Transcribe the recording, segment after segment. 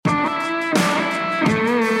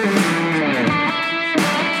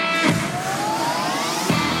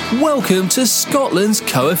Welcome to Scotland's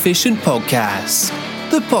Coefficient Podcast,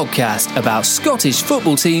 the podcast about Scottish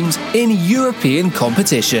football teams in European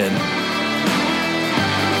competition.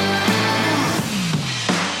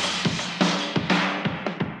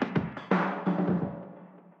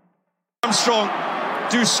 Armstrong,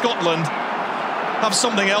 do Scotland have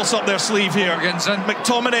something else up their sleeve here?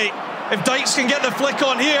 McTominay, if Dykes can get the flick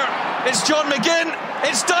on here, it's John McGinn,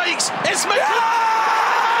 it's Dykes, it's McGinn!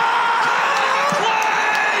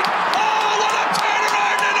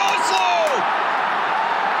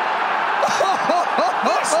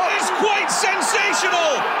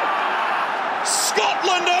 Sensational!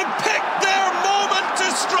 Scotland have picked their moment to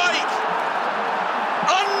strike.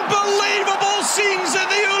 Unbelievable scenes in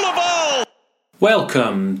the Ullaval.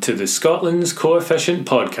 Welcome to the Scotland's Coefficient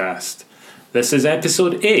Podcast. This is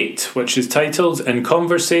episode 8, which is titled In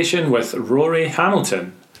Conversation with Rory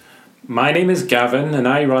Hamilton. My name is Gavin and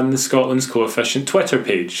I run the Scotland's Coefficient Twitter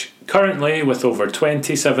page, currently with over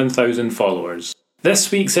 27,000 followers.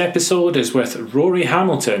 This week's episode is with Rory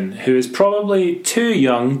Hamilton, who is probably too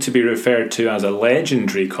young to be referred to as a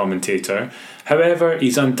legendary commentator. However,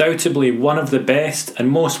 he's undoubtedly one of the best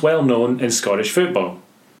and most well-known in Scottish football.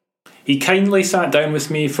 He kindly sat down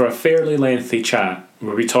with me for a fairly lengthy chat,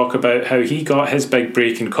 where we talk about how he got his big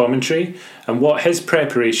break in commentary and what his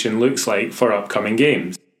preparation looks like for upcoming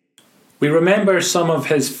games. We remember some of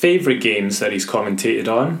his favourite games that he's commentated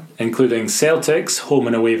on, including Celtic's home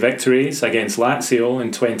and away victories against Lazio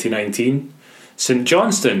in 2019, St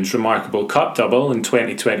Johnstone's remarkable cup double in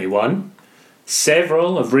 2021,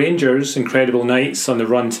 several of Rangers' incredible nights on the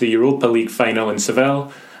run to the Europa League final in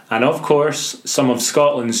Seville, and of course some of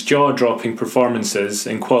Scotland's jaw-dropping performances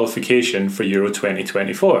in qualification for Euro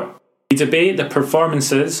 2024. We debate the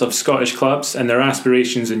performances of Scottish clubs and their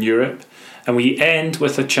aspirations in Europe, and we end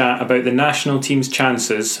with a chat about the national team's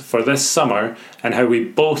chances for this summer and how we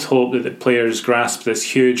both hope that the players grasp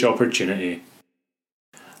this huge opportunity.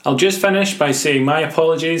 I'll just finish by saying my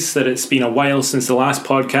apologies that it's been a while since the last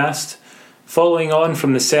podcast. Following on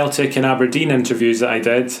from the Celtic and Aberdeen interviews that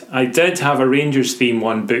I did have a Rangers theme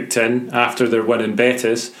one booked in after their win in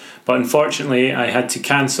Betis, but unfortunately I had to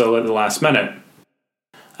cancel at the last minute.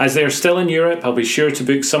 As they are still in Europe, I'll be sure to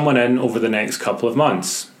book someone in over the next couple of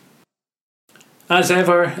months. As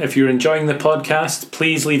ever, if you're enjoying the podcast,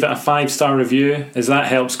 please leave it a 5-star review, as that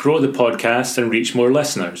helps grow the podcast and reach more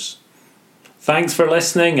listeners. Thanks for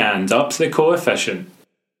listening, and up to the coefficient.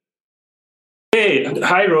 Hey,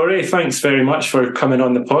 hi Rory, thanks very much for coming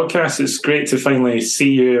on the podcast. It's great to finally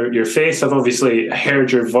see your face. I've obviously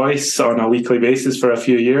heard your voice on a weekly basis for a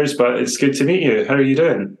few years, but it's good to meet you. How are you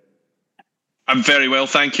doing? I'm very well,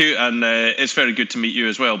 thank you, and it's very good to meet you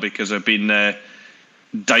as well, because I've been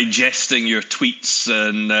digesting your tweets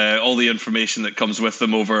and all the information that comes with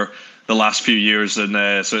them over the last few years, and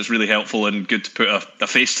so it's really helpful and good to put a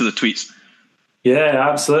face to the tweets. Yeah,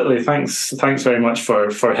 absolutely. Thanks very much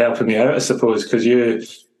for helping me out, I suppose, because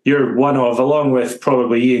you're one of, along with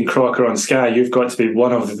probably Ian Crocker on Sky, you've got to be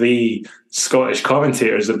one of the Scottish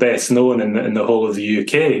commentators, the best known in the whole of the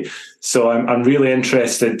UK. So I'm really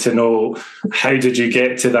interested to know, how did you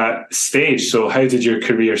get to that stage? So how did your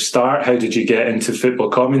career start? How did you get into football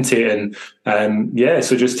commentating?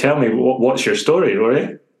 So just tell me, what's your story,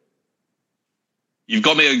 Rory? You've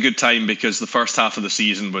got me at a good time, because the first half of the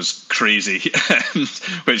season was crazy,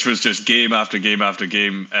 which was just game after game after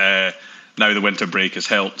game. Now the winter break has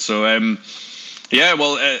helped. So,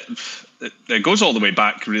 it goes all the way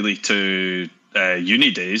back really to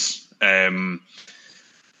uni days.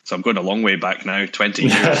 So I'm going a long way back now, 20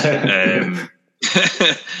 years.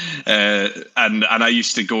 And I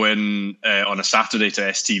used to go in on a Saturday to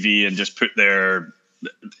STV and just put their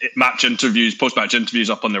post-match interviews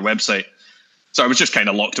up on their website. So I was just kind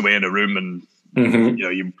of locked away in a room, and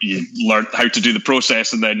you learned how to do the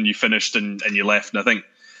process, and then you finished and you left. And I think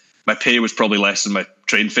my pay was probably less than my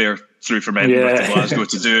train fare through from Edinburgh to Glasgow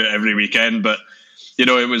to do it every weekend. But it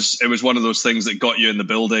was one of those things that got you in the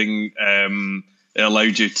building. It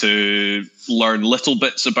allowed you to learn little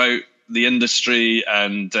bits about the industry,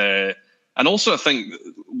 and also I think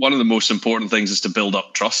one of the most important things is to build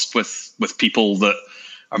up trust with people that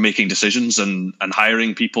are making decisions and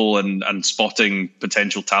hiring people and spotting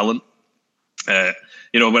potential talent.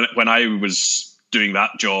 When I was doing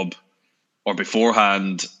that job or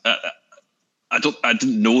beforehand, I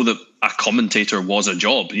didn't know that a commentator was a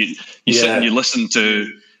job. You sit and you listen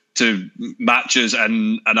to matches,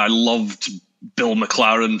 and I loved Bill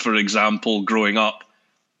McLaren, for example, growing up,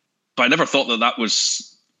 but I never thought that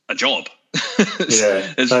was a job.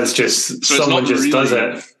 That's just someone just really does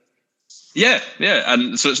it. Yeah,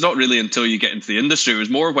 and so it's not really until you get into the industry. It was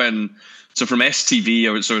more when So from STV,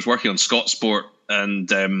 I was working on Scott Sport, and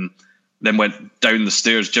then went down the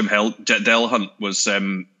stairs. Jet Delahunt was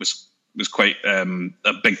quite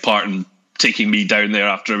a big part in taking me down there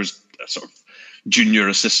after I was a sort of junior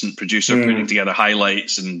assistant producer, putting together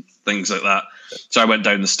highlights and things like that. So I went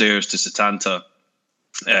down the stairs to Setanta.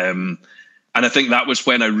 And I think that was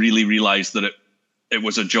when I really realised that it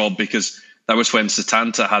was a job, because that was when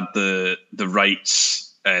Setanta had the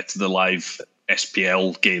rights to the live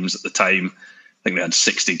SPL games at the time. I think they had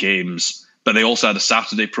 60 games, but they also had a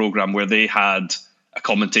Saturday programme where they had a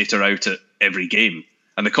commentator out at every game.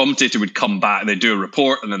 And the commentator would come back, they'd do a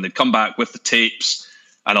report, and then they'd come back with the tapes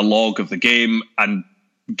and a log of the game and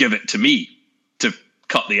give it to me to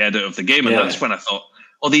cut the edit of the game. And that's when I thought,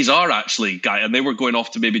 oh, these are actually guys. And they were going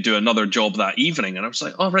off to maybe do another job that evening. And I was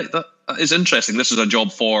like, oh, right, that is interesting. This is a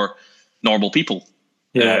job for normal people.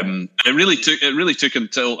 Yeah. It really took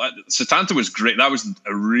until Setanta was great. That was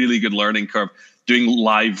a really good learning curve, doing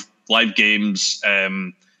live games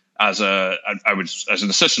as an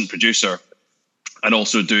assistant producer, and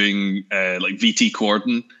also doing like VT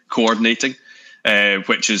coordinating,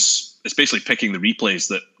 which is it's basically picking the replays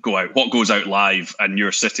that go out, what goes out live, and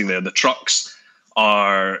you're sitting there. The trucks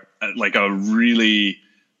are like a really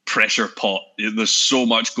pressure pot. There's so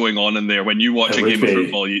much going on in there. When you watch a game of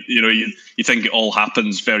football, you think it all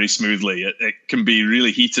happens very smoothly. It can be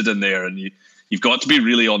really heated in there, and you've got to be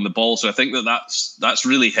really on the ball. So I think that's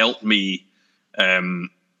really helped me when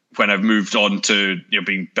I've moved on to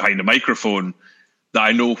being behind a microphone, that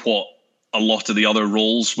I know what a lot of the other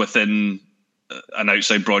roles within an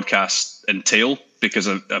outside broadcast entail, because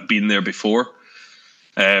I've been there before.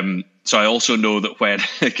 So I also know that when,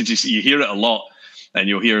 because you hear it a lot, and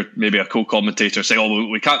you'll hear maybe a co-commentator say, oh,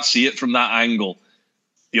 we can't see it from that angle.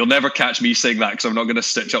 You'll never catch me saying that, because I'm not going to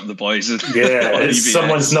stitch up the boys.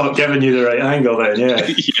 Someone's not giving you the right angle then,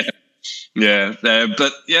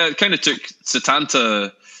 but it kind of took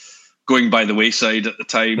Setanta going by the wayside at the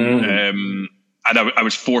time. And I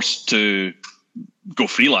was forced to go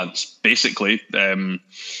freelance, basically. I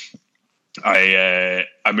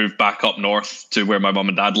moved back up north to where my mum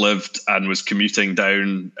and dad lived, and was commuting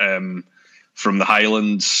down from the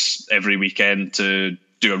Highlands every weekend to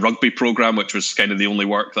do a rugby program, which was kind of the only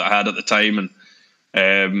work that I had at the time. And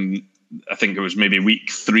I think it was maybe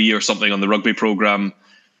week 3 or something on the rugby program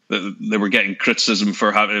that they were getting criticism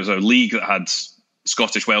for having. It was a league that had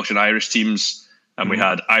Scottish, Welsh, and Irish teams, and we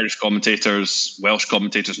had Irish commentators, Welsh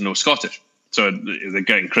commentators, and no Scottish. So they're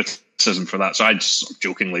getting criticism for that. So I just sort of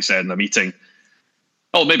jokingly said in a meeting,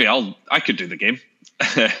 "Oh, maybe I could do the game,"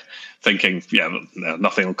 thinking,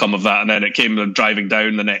 nothing will come of that. And then it came driving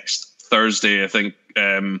down the next Thursday, I think,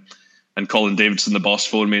 and Colin Davidson, the boss,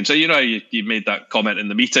 phoned me and said, you made that comment in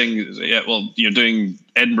the meeting. Yeah, well, you're doing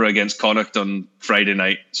Edinburgh against Connacht on Friday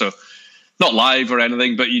night, so not live or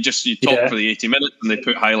anything, but you talk for the 80 minutes, and they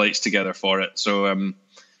put highlights together for it. So, and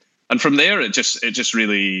from there, it just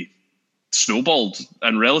really snowballed,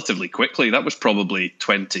 and relatively quickly. That was probably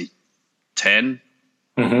 2010,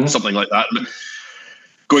 something like that. But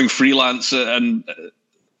going freelance, and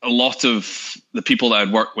a lot of the people that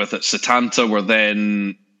I'd worked with at Setanta were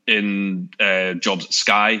then in jobs at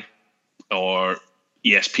Sky or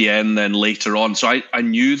ESPN then later on. So I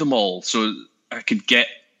knew them all. So I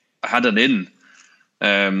had an in.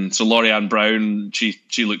 So Laurie Ann Brown, she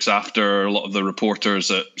looks after a lot of the reporters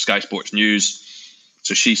at Sky Sports News.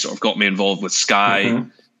 So she sort of got me involved with Sky,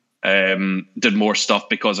 did more stuff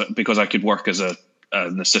because I could work as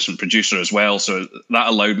an assistant producer as well. So that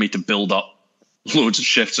allowed me to build up loads of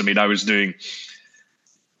shifts. I mean, I was doing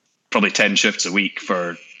probably 10 shifts a week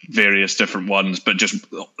for various different ones, but just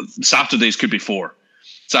Saturdays could be 4.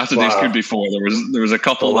 Saturdays could be 4. There was a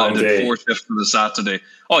couple that did 4 shifts for the Saturday.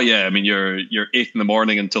 Oh yeah, I mean you're 8 in the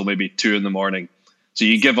morning until maybe 2 in the morning. So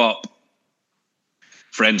you give up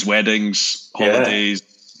friends' weddings, holidays,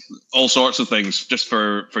 all sorts of things just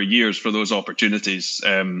for years for those opportunities.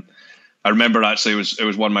 I remember actually it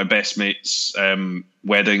was one of my best mates'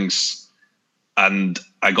 weddings. And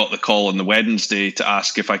I got the call on the Wednesday to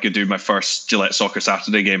ask if I could do my first Gillette Soccer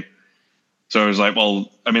Saturday game. So I was like, well,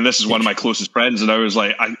 I mean, this is one of my closest friends. And I was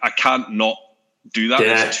like, I can't not do that.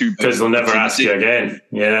 Yeah, because they'll never ask you again.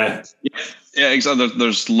 Yeah, exactly.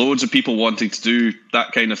 There's loads of people wanting to do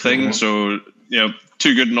that kind of thing. So,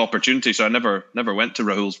 too good an opportunity. So I never went to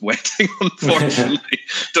Rahul's wedding, unfortunately.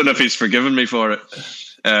 Don't know if he's forgiven me for it.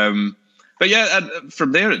 But yeah, and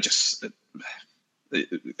from there, I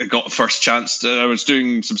got the first chance. I was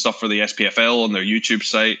doing some stuff for the SPFL on their YouTube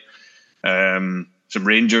site, some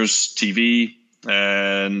Rangers TV,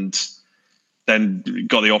 and then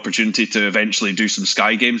got the opportunity to eventually do some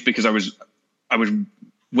Sky games, because I was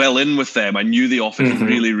well in with them. I knew the office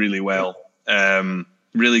really, really well.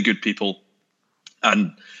 Really good people.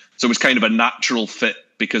 And so it was kind of a natural fit,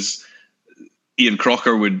 because Ian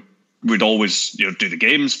Crocker would always, do the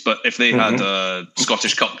games. But if they had a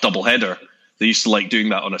Scottish Cup doubleheader, they used to like doing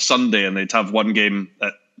that on a Sunday, and they'd have one game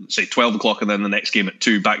at, say, 12 o'clock and then the next game at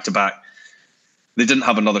 2, back to back. They didn't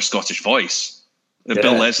have another Scottish voice.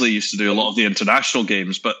 Bill Leslie used to do a lot of the international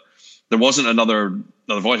games, but there wasn't another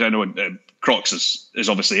voice. I know Crocs is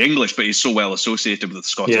obviously English, but he's so well associated with the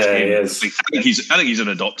Scottish game. He is. I think he's an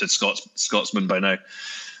adopted Scotsman by now.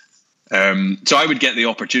 So I would get the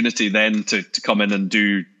opportunity then to come in and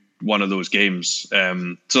do one of those games.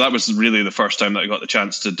 So that was really the first time that I got the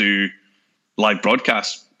chance to do live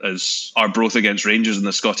broadcast as Arbroath against Rangers in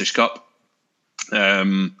the Scottish Cup.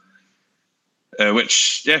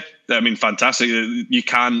 Which, fantastic. You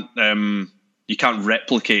can't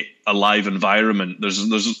replicate a live environment.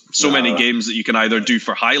 There's so many games that you can either do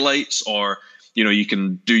for highlights, or you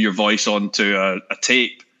can do your voice onto a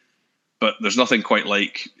tape, but there's nothing quite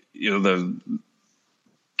like the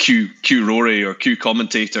Q Rory or Q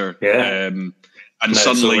commentator, and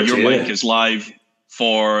suddenly your mic is live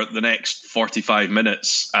for the next 45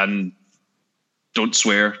 minutes, and don't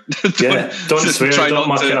swear. don't swear. Don't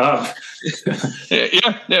muck it up.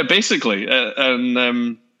 Basically,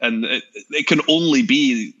 and it can only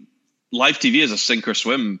be live TV is a sink or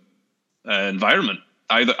swim environment.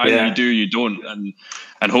 Either you do, you don't,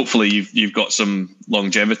 and hopefully you've got some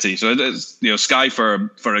longevity. So it's Sky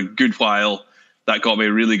for a good while. That got me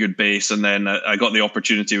a really good base, and then I got the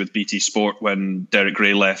opportunity with BT Sport when Derek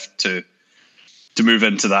Gray left to move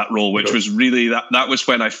into that role, which was really that was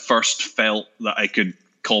when I first felt that I could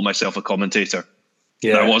call myself a commentator.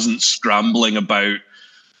 Yeah, I wasn't scrambling about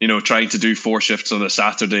trying to do 4 shifts on a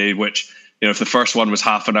Saturday, which if the first one was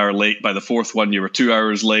half an hour late, by the fourth one you were 2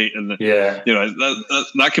 hours late, and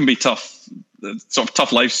that can be tough, sort of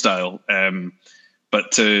tough lifestyle.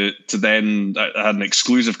 But to then, I had an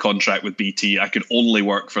exclusive contract with BT. I could only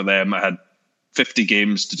work for them. I had 50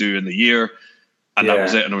 games to do in the year, and that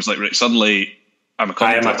was it. And I was like, right, suddenly I am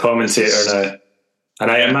a commentator now. And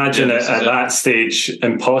I imagine at that stage,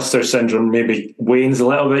 imposter syndrome maybe wanes a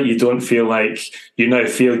little bit. You don't feel like you now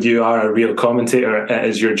feel you are a real commentator. It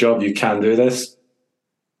is your job. You can do this.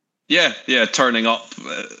 Yeah. Turning up.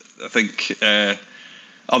 I think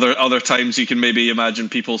other times you can maybe imagine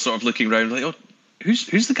people sort of looking around like, oh,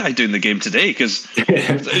 who's the guy doing the game today? Because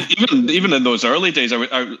even in those early days,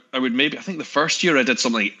 I would maybe, I think the first year I did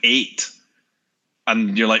something like 8,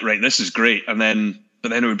 and you're like, right, this is great, but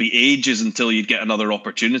then it would be ages until you'd get another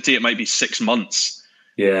opportunity. It might be 6 months.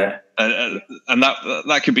 Yeah. And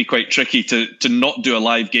that could be quite tricky to not do a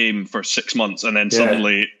live game for 6 months and then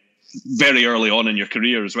suddenly very early on in your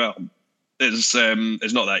career as well. It's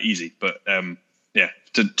not that easy, but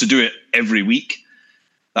to do it every week,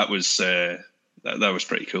 that was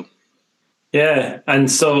pretty cool. Yeah,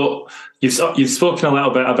 and so you've spoken a little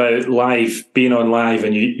bit about being on live,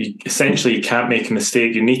 and you essentially you can't make a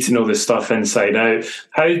mistake. You need to know the stuff inside out.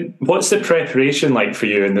 What's the preparation like for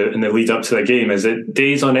you in the lead up to the game? Is it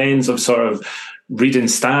days on ends of sort of reading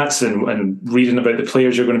stats and reading about the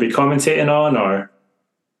players you're going to be commentating on, or?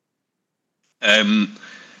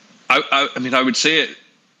 I would say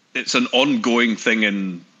it's an ongoing thing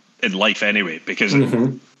in life anyway, because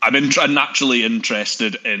I'm naturally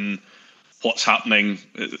interested in what's happening.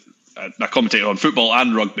 I commentate on football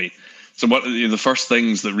and rugby. So the first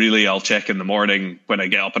things that really I'll check in the morning when I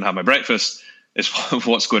get up and have my breakfast is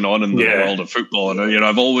what's going on in the world of football. And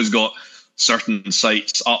I've always got certain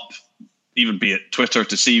sites up, even be it Twitter,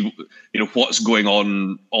 to see what's going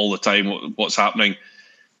on all the time, what's happening.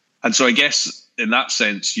 And so I guess in that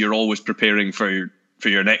sense, you're always preparing for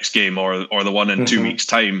your next game or the one in 2 weeks'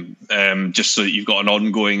 time, just so that you've got an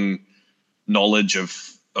ongoing knowledge of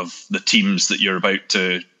the teams that you're about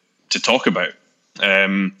to talk about.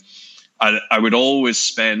 I would always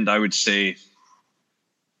spend, I would say,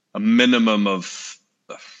 a minimum of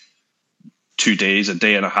 2 days, a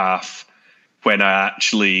day and a half, when I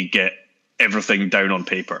actually get everything down on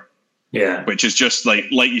paper. Yeah, which is just like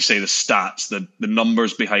you say, the stats, the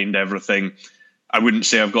numbers behind everything. I wouldn't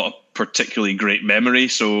say I've got a particularly great memory,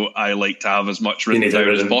 so I like to have as much written down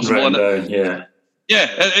as possible.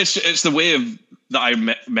 It's the way that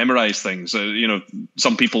I memorize things.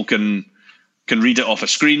 Some people can read it off a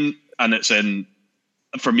screen, and it's in.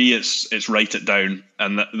 For me, it's write it down,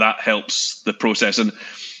 and that helps the process. And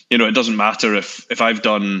it doesn't matter if I've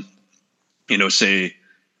done, say,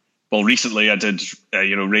 well, recently I did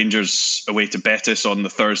Rangers away to Betis on the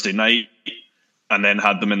Thursday night, and then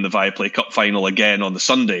had them in the Viaplay Cup final again on the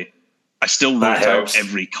Sunday. I still wrote out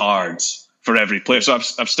every card for every player. So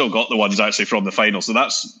I've still got the ones actually from the final. So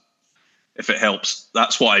that's, if it helps,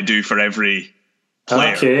 that's what I do for every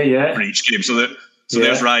player for each game. So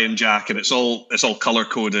there's Ryan Jack, and it's all color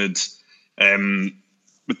coded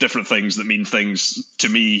with different things that mean things to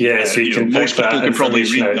me. Yeah, so you can most people can probably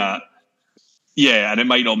read that. Yeah, and it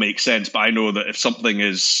might not make sense, but I know that if something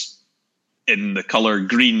is in the color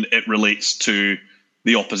green, it relates to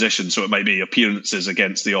the opposition. So it might be appearances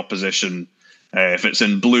against the opposition. If it's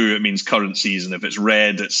in blue, it means current season. If it's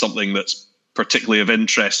red, it's something that's particularly of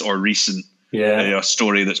interest or recent. A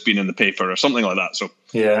story that's been in the paper or something like that. So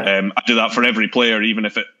I do that for every player, even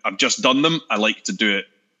if I've just done them. I like to do it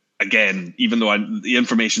again, even though the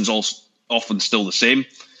information's often still the same.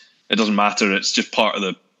 It doesn't matter. It's just part of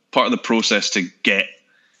the process to get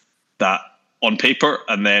that on paper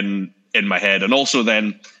and then in my head. And also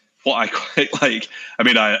then what I quite like, I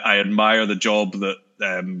mean, I admire the job that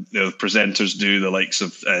the presenters do, the likes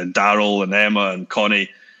of Daryl and Emma and Connie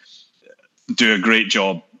do a great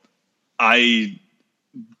job. I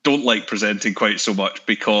don't like presenting quite so much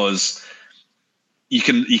because you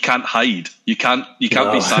can't hide. You can't be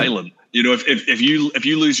silent. If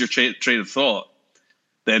you lose your train of thought,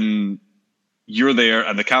 then you're there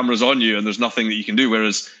and the camera's on you and there's nothing that you can do.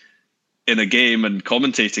 Whereas in a game and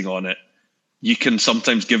commentating on it, you can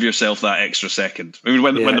sometimes give yourself that extra second. I mean,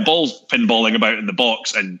 when the ball's pinballing about in the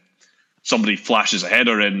box and somebody flashes a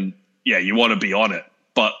header in, you want to be on it.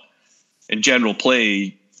 But in general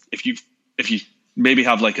play, if you maybe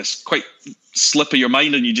have like a quite slip of your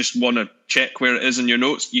mind and you just want to check where it is in your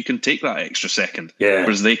notes, you can take that extra second.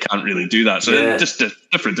 Whereas they can't really do that. So it's just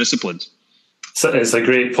different disciplines. So it's a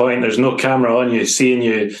great point. There's no camera on you, seeing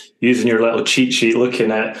you using your little cheat sheet, looking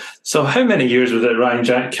at. So how many years was it Ryan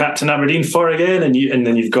Jack captain Aberdeen for again? And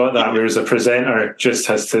then you've got that, whereas a presenter just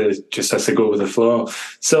has to go with the flow.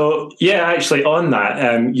 So actually on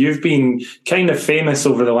that, you've been kind of famous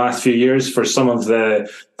over the last few years for some of the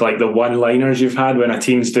one-liners you've had when a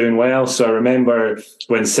team's doing well. So I remember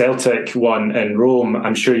when Celtic won in Rome,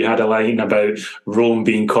 I'm sure you had a line about Rome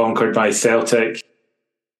being conquered by Celtic.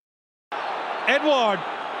 Edward,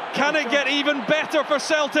 can it get even better for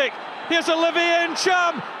Celtic? Here's Olivier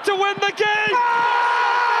Ncham to win the game. Come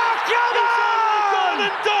on! Gone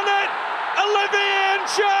and done it. Olivier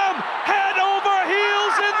Ncham, head over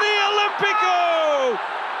heels in the Olympico.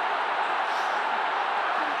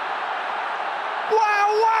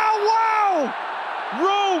 Wow!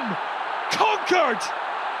 Rome conquered.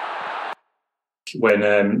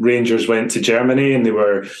 When Rangers went to Germany and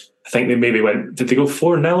I think they maybe went, did they go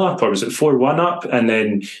 4-0 up or was it 4-1 up? And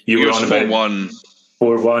then you were on about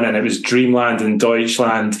 4-1 and it was Dreamland and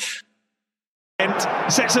Deutschland.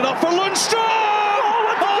 Sets it up for Lundstrom! Oh,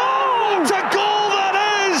 what a goal that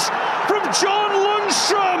is from John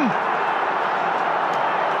Lundstrom!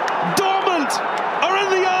 Dortmund are in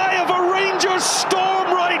the eye of a Rangers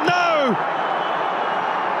storm right now.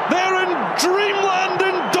 They're in Dreamland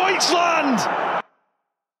in Deutschland.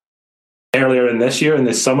 Earlier in this year, in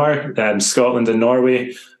the summer, Scotland and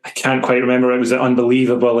Norway, I can't quite remember, it was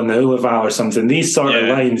unbelievable in the Ullaval or something. These sort of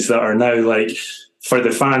lines that are now like, for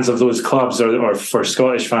the fans of those clubs or for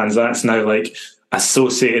Scottish fans, that's now like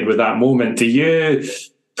associated with that moment. Do you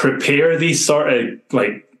prepare these sort of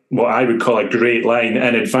like what I would call a great line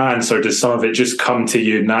in advance, or does some of it just come to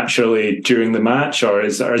you naturally during the match? Or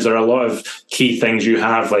is there a lot of key things you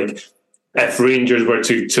have, like if Rangers were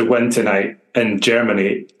to win tonight in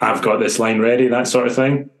Germany, I've got this line ready, that sort of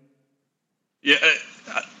thing? Yeah,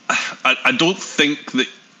 I don't think that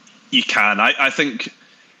you can. I think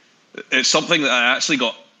it's something that I actually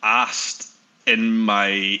got asked in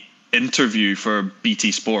my interview for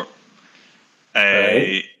BT Sport.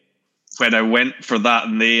 Right. When I went for that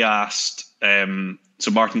and they asked,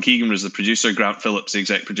 so Martin Keegan was the producer, Grant Phillips, the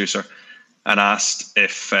exec producer, and asked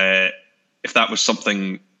if that was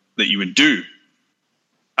something that you would do.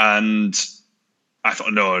 And I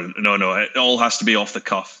thought, no, it all has to be off the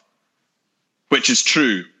cuff, which is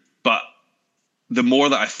true. But the more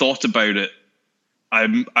that I thought about it,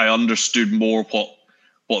 I understood more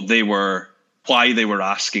what they were, why they were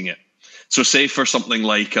asking it. So say for something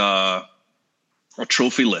like a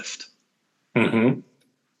trophy lift, I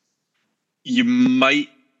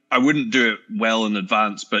wouldn't do it well in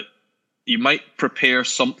advance, but you might prepare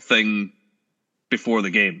something before the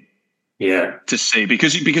game. Yeah. To say,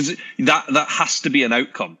 because that has to be an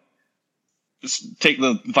outcome. Just take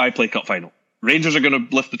the Viaplay Cup final. Rangers are going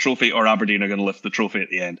to lift the trophy or Aberdeen are going to lift the trophy at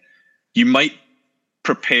the end. You might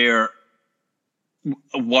prepare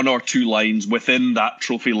one or two lines within that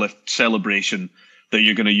trophy lift celebration that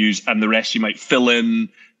you're going to use, and the rest you might fill in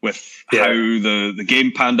with how the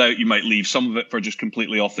game panned out. You might leave some of it for just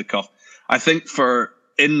completely off the cuff. I think for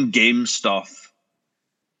in-game stuff,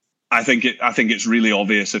 I think it's really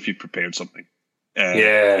obvious if you've prepared something.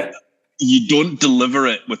 You don't deliver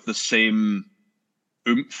it with the same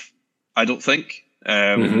oomph, I don't think.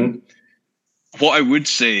 What I would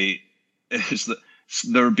say is that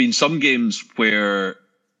there have been some games where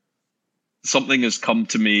something has come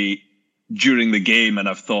to me during the game and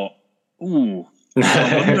I've thought, ooh,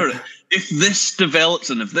 I wonder if this develops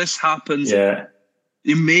and if this happens,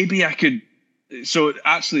 maybe I could. So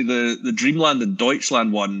actually the Dreamland and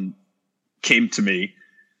Deutschland one came to me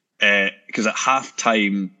because at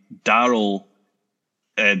halftime, Daryl,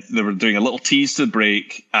 they were doing a little tease to the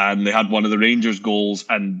break and they had one of the Rangers goals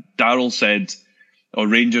and Daryl said, "Oh,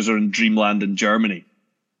 Rangers are in Dreamland in Germany."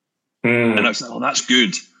 And I was like, "Oh, that's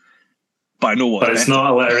good." But I know what. But it's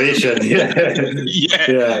not alliteration.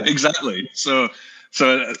 yeah, exactly. So,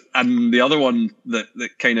 and the other one that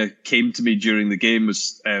kind of came to me during the game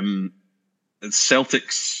was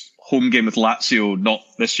Celtic's home game with Lazio. Not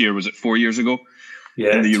this year, was it 4 years ago?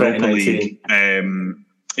 Yeah, in the Europa League.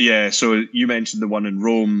 So you mentioned the one in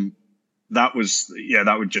Rome. That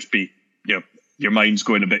would just be, your mind's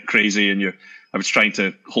going a bit crazy, and I was trying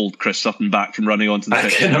to hold Chris Sutton back from running onto the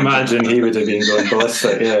pitch. I can imagine he would have been going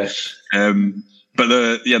ballistic. Yeah. But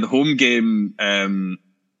the home game,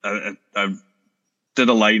 I did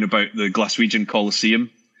a line about the Glaswegian Coliseum,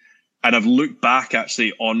 and I've looked back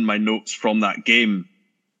actually on my notes from that game,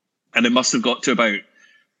 and it must have got to about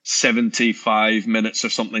 75 minutes or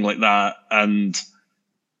something like that, and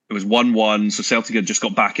it was 1-1. So Celtic had just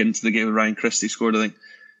got back into the game. Ryan Christie scored, I think.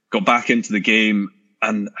 Got back into the game,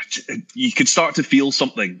 and you could start to feel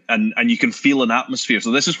something, and you can feel an atmosphere.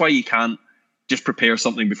 So this is why you can't just prepare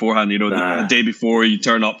something beforehand. The day before you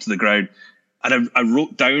turn up to the ground. And I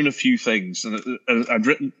wrote down a few things, and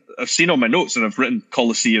I've seen on my notes, and I've written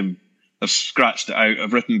Coliseum, I've scratched it out.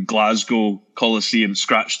 I've written Glasgow Coliseum,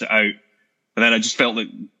 scratched it out, and then I just felt like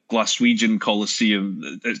Glaswegian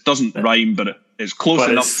Coliseum. It doesn't rhyme, but it's close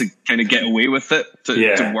enough to kind of get away with it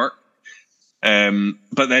to work.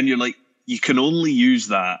 But then you're like, you can only use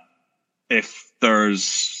that if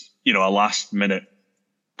there's a last minute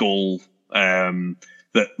goal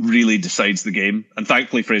that really decides the game. And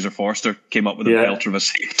thankfully Fraser Forster came up with a belter of a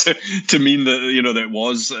save to mean that that it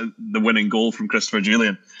was the winning goal from Christopher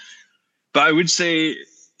Julian. But I would say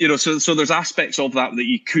so there's aspects of that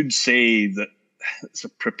you could say that it's a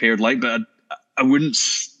prepared line, but I wouldn't.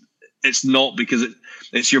 It's not, because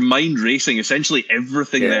it's your mind racing. Essentially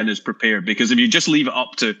everything then is prepared, because if you just leave it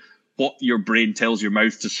up to what your brain tells your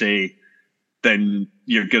mouth to say, then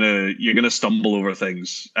you're gonna stumble over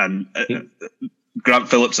things. And Grant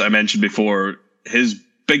Phillips, that I mentioned before, his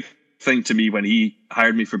big thing to me when he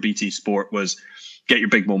hired me for BT Sport was get your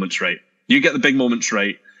big moments right. You get the big moments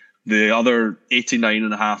right, the other 89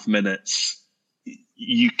 and a half minutes,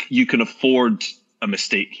 you can afford a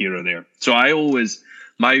mistake here or there. So I always,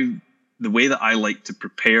 the way that I like to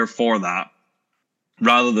prepare for that,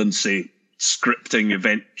 rather than say scripting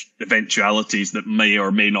eventualities that may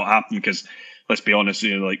or may not happen, because let's be honest,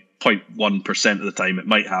 like 0.1% of the time it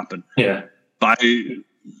might happen. Yeah. But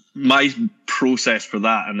my process for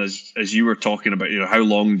that, and as you were talking about, how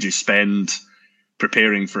long do you spend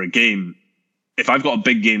preparing for a game? If I've got a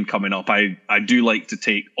big game coming up, I do like to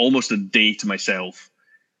take almost a day to myself.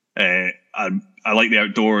 I like the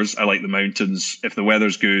outdoors. I like the mountains. If the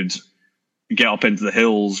weather's good, get up into the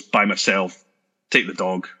hills by myself, take the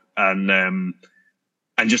dog, and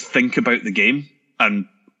just think about the game and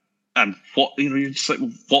what you're just like,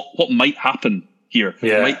 what might happen here?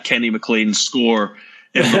 Might Kenny McLean score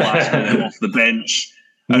in the last minute off the bench?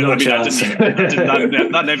 No chance.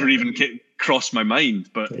 That never even crossed my mind.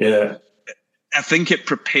 But I think it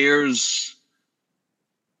prepares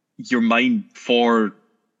your mind for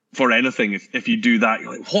anything. If you do that,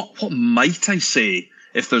 you're like, what might I say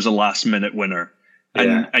if there's a last minute winner?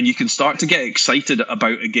 And you can start to get excited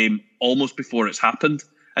about a game almost before it's happened.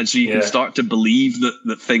 And so you can start to believe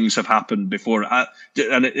that things have happened before.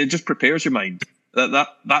 And it just prepares your mind.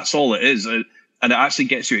 That's all it is. And it actually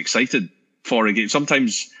gets you excited for a game.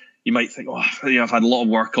 Sometimes you might think, I've had a lot of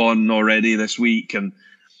work on already this week and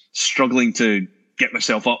struggling to get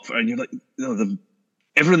myself up. And you're like,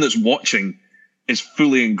 everyone that's watching is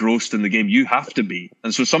fully engrossed in the game. You have to be.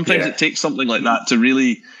 And so sometimes it takes something like that to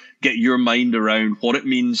really get your mind around what it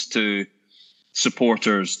means to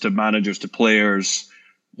supporters, to managers, to players,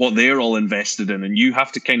 what they're all invested in. And you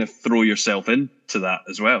have to kind of throw yourself into that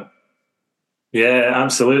as well. Yeah,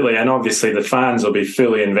 absolutely. And obviously the fans will be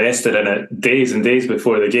fully invested in it days and days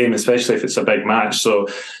before the game, especially if it's a big match. So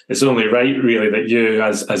it's only right, really, that you,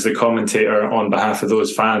 as the commentator on behalf of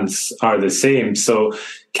those fans, are the same. So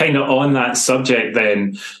kind of on that subject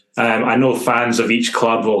then, I know fans of each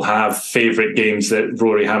club will have favourite games that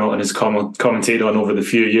Rory Hamilton has commentated on over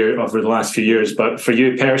the last few years. But for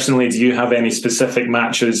you personally, do you have any specific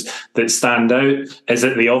matches that stand out? Is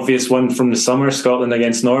it the obvious one from the summer, Scotland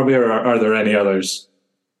against Norway, or are there any others?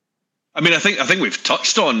 I mean, I think we've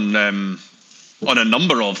touched on a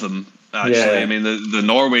number of them. Actually, yeah. I mean, the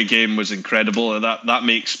Norway game was incredible. That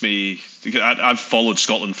makes me. I've followed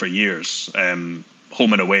Scotland for years, home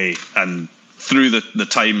and away, and through the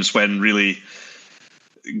times when really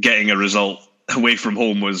getting a result away from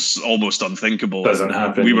home was almost unthinkable. Doesn't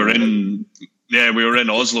happen. We were in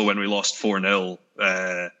Oslo when we lost 4-0,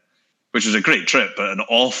 which was a great trip, but an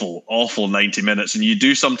awful 90 minutes. And you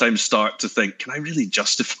do sometimes start to think, can I really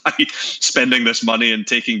justify spending this money and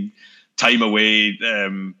taking time away?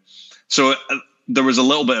 So there was a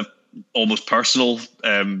little bit of almost personal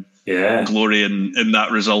glory in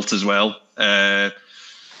that result as well.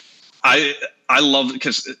 I love it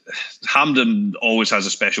because Hampden always has a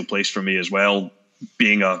special place for me as well,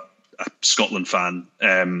 being a Scotland fan.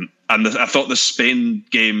 And I thought the Spain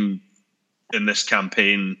game in this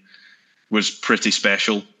campaign was pretty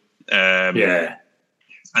special. And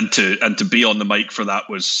to be on the mic for that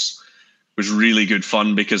was really good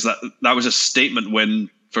fun, because that was a statement win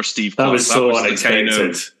for Steve Clarke. That was so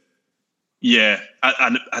unexpected.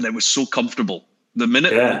 And it was so comfortable. The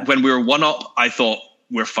minute when we were 1-up, I thought,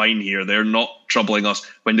 we're fine here. They're not troubling us.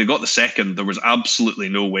 When they got the second, there was absolutely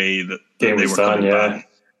no way that they were coming back.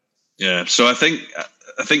 Yeah. So I think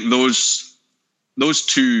those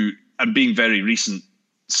two, and being very recent,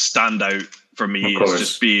 stand out for me as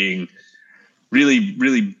just being really,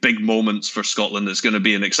 really big moments for Scotland. It's going to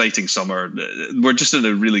be an exciting summer. We're just in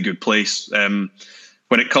a really good place. When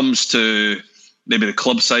it comes to maybe the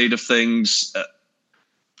club side of things,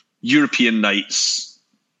 European nights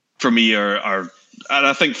for me are and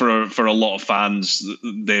I think for a lot of fans,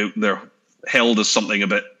 they're held as something a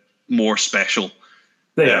bit more special.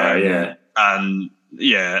 They are, yeah. And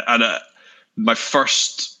my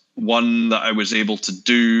first one that I was able to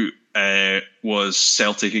do was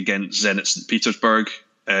Celtic against Zenit St. Petersburg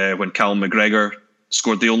when Callum McGregor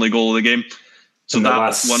scored the only goal of the game. So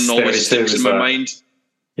that one always sticks in my mind.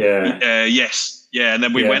 Yeah. Yes. Yeah. And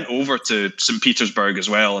then we went over to St. Petersburg as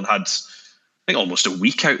well and had, I think, almost a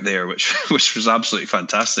week out there, which was absolutely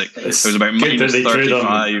fantastic. It was about minus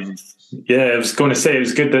 35. Yeah, I was going to say it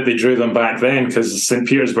was good that they drew them back then, because St.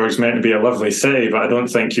 Petersburg's meant to be a lovely city, but I don't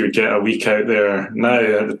think you would get a week out there now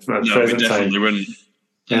at the present we definitely time. Wouldn't.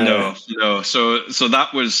 Yeah. No. So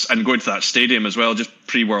that was, and going to that stadium as well, just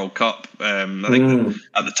pre-World Cup. I think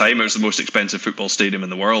at the time it was the most expensive football stadium in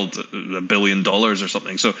the world, $1 billion or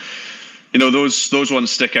something. So, those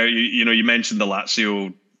ones stick out. You mentioned the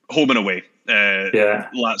Lazio home and away.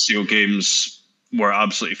 Lazio games were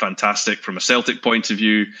absolutely fantastic from a Celtic point of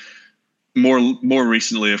view. More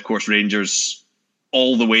recently, of course, Rangers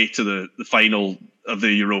all the way to the final of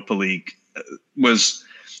the Europa League was,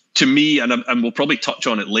 to me, and we'll probably touch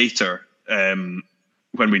on it later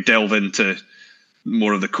when we delve into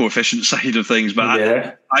more of the coefficient side of things.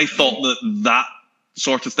 But I thought that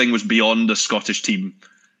sort of thing was beyond a Scottish team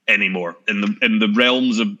anymore in the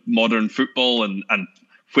realms of modern football and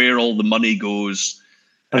where all the money goes.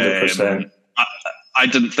 100%. I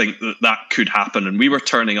didn't think that could happen, and we were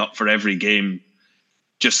turning up for every game,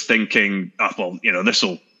 just thinking, this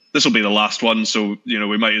will be the last one, so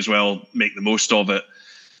we might as well make the most of it.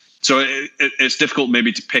 So it's difficult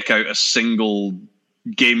maybe to pick out a single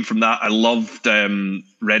game from that. I loved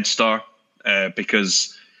Red Star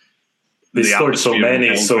because they scored so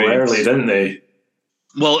many so early, didn't they?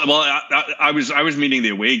 Well, I was meaning the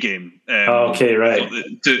away game. Okay, right.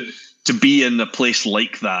 To be in a place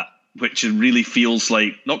like that, which really feels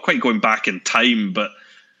like not quite going back in time, but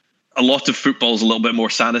a lot of football's a little bit more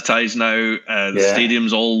sanitized now. The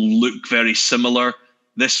stadiums all look very similar.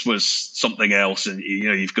 This was something else, and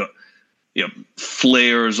you've got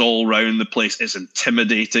flares all around the place. It's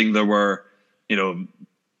intimidating. There were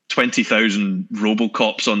 20,000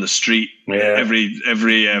 RoboCops on the street. Yeah. Every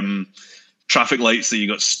traffic lights that you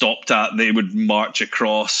got stopped at, they would march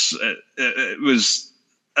across. It was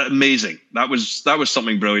amazing. That was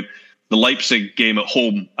something brilliant. The Leipzig game at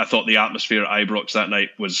home, I thought the atmosphere at Ibrox that night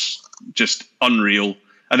was just unreal.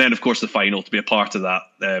 And then, of course, the final, to be a part of that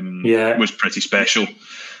was pretty special.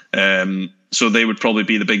 So they would probably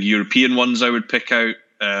be the big European ones I would pick out.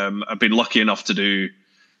 I've been lucky enough to do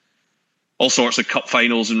all sorts of cup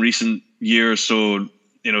finals in recent years. So,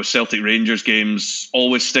 Celtic Rangers games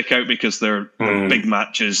always stick out because they're big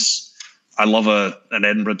matches. I love an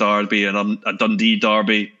Edinburgh derby and a Dundee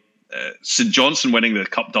derby. St Johnstone winning the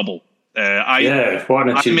cup double What an I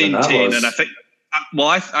achievement that maintain, was. and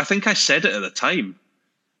I think I said it at the time.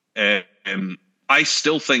 I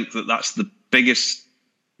still think that that's the biggest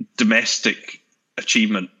domestic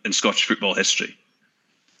achievement in Scottish football history.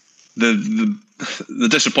 The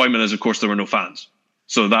disappointment is, of course, there were no fans,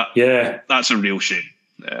 so that's a real shame.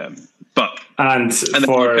 But and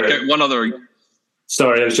for one other.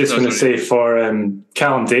 Sorry, I was just going to say for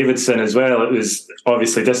Callum Davidson as well, it was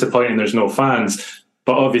obviously disappointing there's no fans,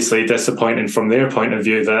 but obviously disappointing from their point of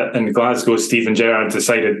view that in Glasgow, Stephen Gerrard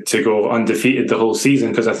decided to go undefeated the whole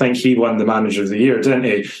season, because I think he won the Manager of the Year, didn't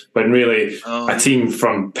he? When really a team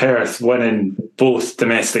from Perth winning both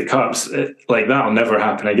domestic cups, like that'll never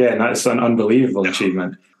happen again. That's an unbelievable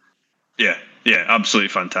achievement. Yeah, absolutely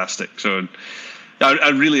fantastic. So I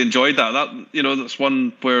really enjoyed that. That's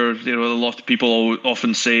one where a lot of people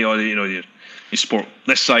often say, you support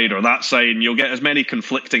this side or that side, and you'll get as many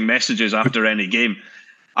conflicting messages after any game.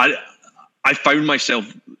 I found myself,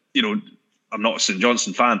 I'm not a St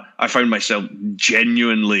Johnstone fan. I found myself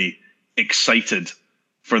genuinely excited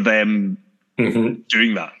for them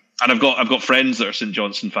doing that, and I've got friends that are St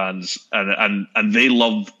Johnstone fans, and they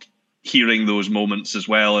loved hearing those moments as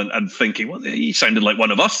well, and thinking, well, he sounded like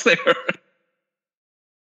one of us there.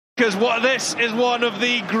 Because this is one of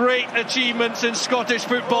the great achievements in Scottish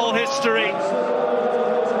football history.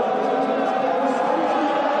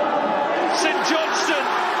 St Johnstone,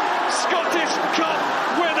 Scottish Cup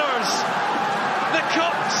winners, the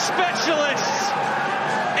Cup specialists.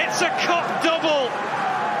 It's a Cup double,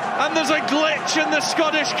 and there's a glitch in the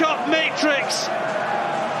Scottish Cup matrix.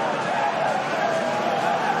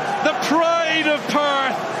 The pride of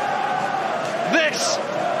Perth. This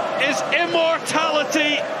is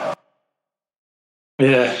immortality.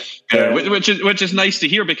 Yeah. Which is nice to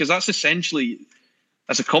hear, because that's essentially,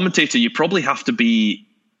 as a commentator, you probably have to be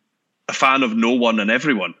a fan of no one and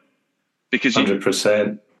everyone, because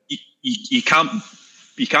 100%. You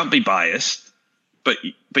can't be biased, but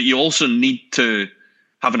you also need to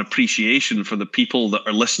have an appreciation for the people that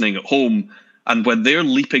are listening at home, and when they're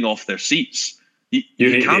leaping off their seats, you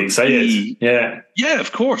need to be excited. Yeah,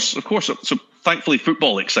 of course. So thankfully,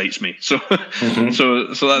 football excites me. So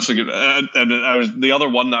so that's a good. And the other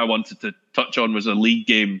one that I wanted to touch on was a league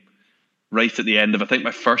game right at the end of, I think,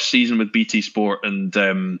 my first season with BT Sport,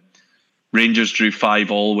 and Rangers drew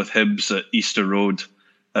 5-5 with Hibs at Easter Road.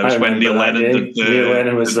 That was when Neil Lennon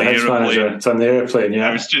was the Hibs manager. It's on the airplane. Yeah,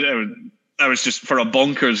 I was just for a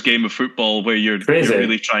bonkers game of football where you're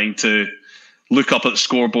really trying to look up at the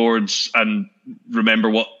scoreboards and remember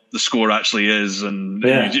what the score actually is, and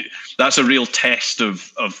that's a real test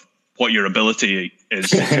of what your ability is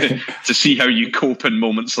to see how you cope in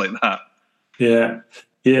moments like that. Yeah,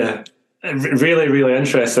 really, really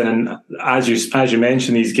interesting. And as you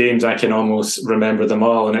mentioned these games, I can almost remember them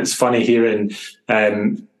all. And it's funny hearing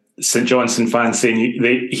St Johnstone fans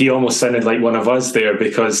saying he almost sounded like one of us there,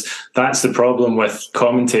 because that's the problem with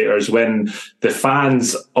commentators when the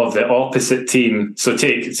fans of the opposite team. So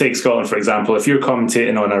take Scotland, for example. If you're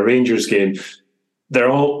commentating on a Rangers game,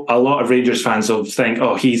 a lot of Rangers fans will think,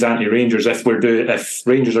 oh, he's anti-Rangers if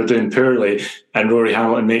Rangers are doing poorly, and Rory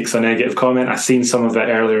Hamilton makes a negative comment. I've seen some of it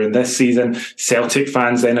earlier in this season. Celtic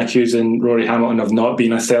fans then accusing Rory Hamilton of not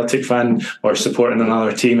being a Celtic fan or supporting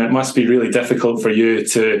another team. It must be really difficult for you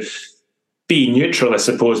to be neutral, I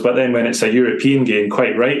suppose, but then when it's a European game,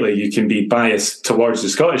 quite rightly, you can be biased towards the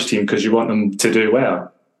Scottish team because you want them to do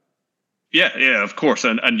well. Yeah, of course,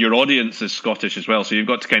 and your audience is Scottish as well, so you've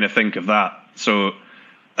got to kind of think of that. So,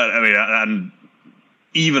 and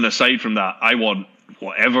even aside from that, I want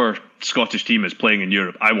whatever Scottish team is playing in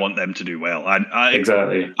Europe, I want them to do well.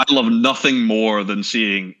 Exactly. I love nothing more than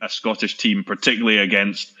seeing a Scottish team, particularly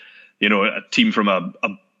against, a team from a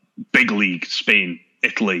big league, Spain,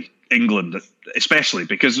 Italy, England, especially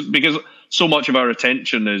because so much of our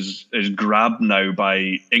attention is grabbed now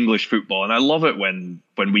by English football, and I love it when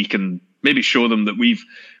we can maybe show them that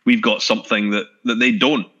we've got something that they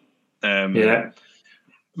don't.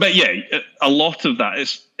 But a lot of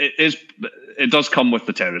that it does come with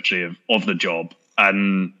the territory of the job,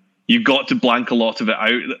 and you've got to blank a lot of it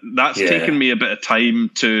out. That's taken me a bit of time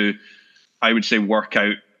to, I would say, work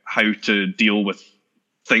out how to deal with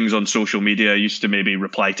things on social media. I used to maybe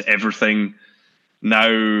reply to everything.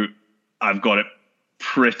 Now I've got it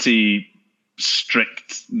pretty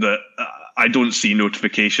strict that I don't see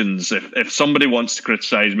notifications. If somebody wants to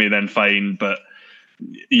criticize me, then fine, but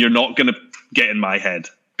you're not going to get in my head,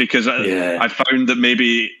 because I found that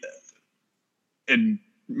maybe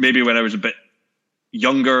when I was a bit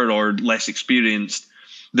younger or less experienced,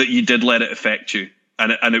 that you did let it affect you,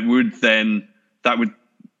 and it would then that would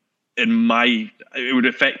it would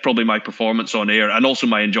affect probably my performance on air and also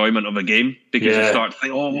my enjoyment of a game, because you start to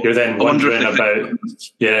think, you're then wondering about,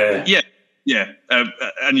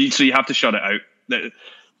 and so you have to shut it out.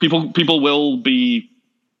 People will be,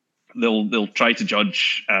 they'll try to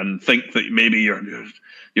judge and think that maybe your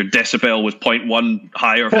decibel was 0.1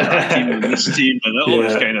 higher for that team than this team, and all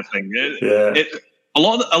this kind of thing. A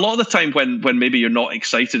lot of the time when maybe you're not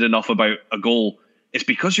excited enough about a goal, it's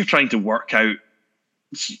because you're trying to work out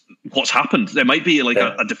what's happened. There might be like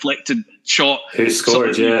a deflected shot. Who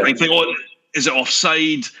scored? You think, is it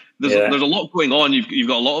offside? There's a lot going on. You've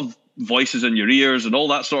got a lot of voices in your ears and all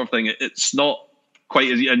that sort of thing. It's not quite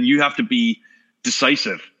as, and you have to be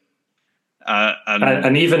decisive.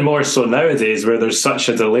 And even more so nowadays, where there's such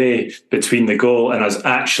a delay between the goal and us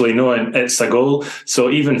actually knowing it's a goal. So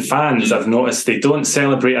even fans, I've noticed, they don't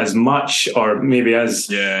celebrate as much, or maybe as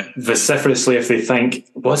vociferously, if they think,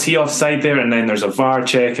 was he offside there? And then there's a VAR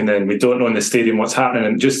check, and then we don't know in the stadium what's happening,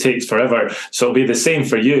 and it just takes forever. So it'll be the same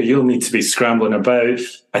for you. You'll need to be scrambling about.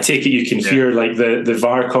 I take it you can hear like the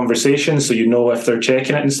VAR conversation, so you know if they're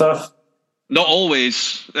checking it and stuff? Not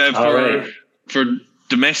always. For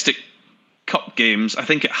domestic cup games, I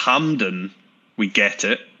think at Hampden we get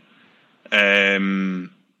it.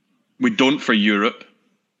 We don't for Europe,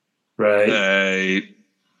 right?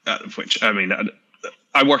 Which, I mean,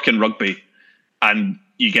 I work in rugby, and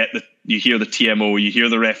you hear the TMO, you hear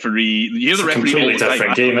the referee, It's a completely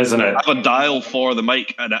different game, isn't it? I have a dial for the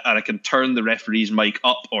mic, and I can turn the referee's mic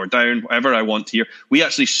up or down, whatever I want to hear. We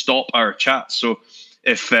actually stop our chat, so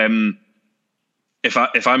if we're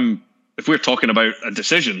talking about a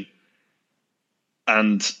decision,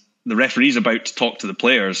 and the referee's about to talk to the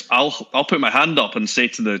players, I'll put my hand up and say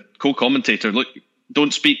to the co-commentator, look,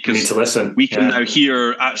 don't speak, because we can now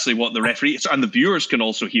hear actually what the referee, and the viewers can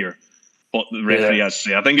also hear what the referee has to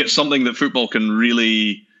say. I think it's something that football can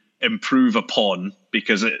really improve upon,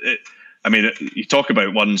 because you talk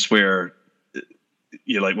about ones where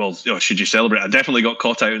you're like, well, should you celebrate? I definitely got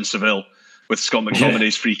caught out in Seville with Scott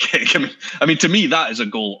McTominay's free kick. I mean, to me, that is a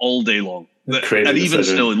goal all day long. And even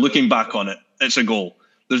still, looking back on it, it's a goal.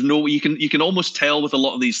 There's no, you can almost tell with a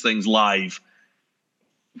lot of these things live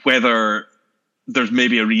whether there's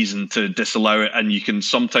maybe a reason to disallow it, and you can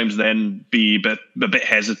sometimes then be a bit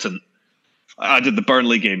hesitant. I did the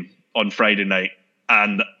Burnley game on Friday night,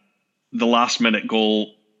 and the last minute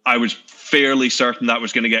goal, I was fairly certain that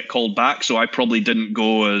was going to get called back, so I probably didn't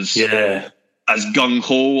go as gung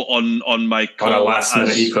ho on my call on a last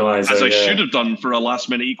minute equaliser, as I should have done for a last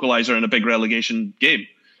minute equaliser in a big relegation game,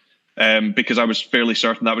 because I was fairly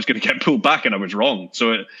certain that was going to get pulled back, and I was wrong.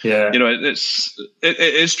 So it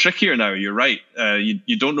is trickier now. You're right.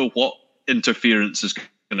 You don't know what interference is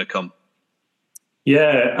going to come.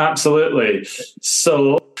 Yeah, absolutely.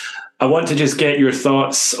 So I want to just get your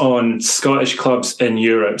thoughts on Scottish clubs in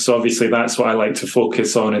Europe. So obviously that's what I like to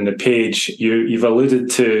focus on in the page. You've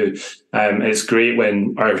alluded to it's great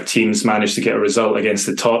when our teams manage to get a result against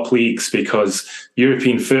the top leagues, because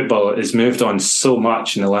European football has moved on so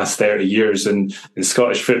much in the last 30 years, and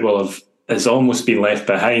Scottish football has almost been left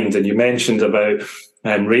behind. And you mentioned about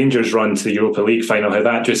Rangers' run to the Europa League final, how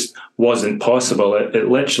that just wasn't possible. It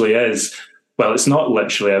literally is. Well, it's not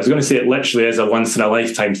literally. I was going to say it literally is a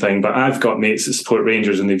once-in-a-lifetime thing, but I've got mates that support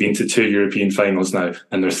Rangers and they've been to 2 European finals now,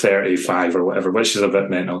 and they're 35 or whatever, which is a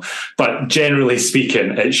bit mental. But generally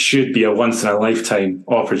speaking, it should be a once-in-a-lifetime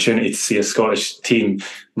opportunity to see a Scottish team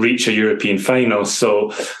reach a European final.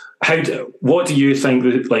 So what do you think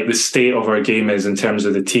the state of our game is in terms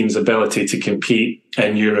of the team's ability to compete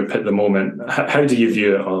in Europe at the moment? How do you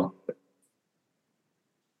view it all?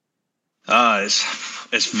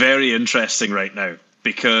 It's very interesting right now,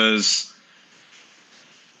 because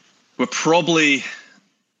we're probably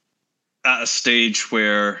at a stage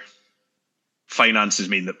where finances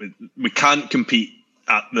mean that we can't compete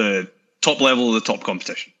at the top level of the top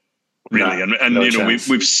competition, really.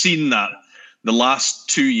 We've seen that the last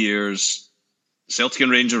 2 years. Celtic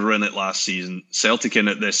and Rangers were in it last season, Celtic in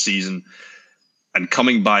it this season, and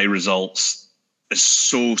coming by results is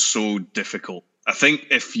so difficult. I think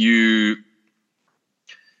if you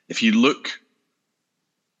look,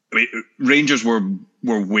 Rangers were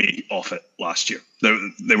way off it last year.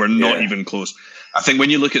 They were not even close. I think when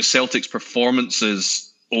you look at Celtic's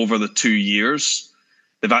performances over the 2 years,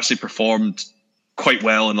 they've actually performed quite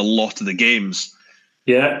well in a lot of the games.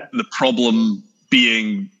 Yeah. The problem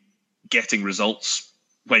being getting results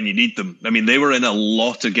when you need them. I mean, they were in a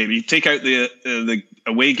lot of games. You take out the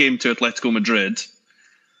away game to Atletico Madrid,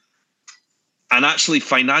 and actually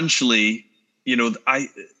financially,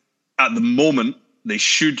 at the moment, they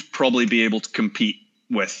should probably be able to compete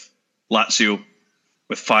with Lazio,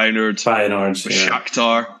 with Feyenoord, with yeah.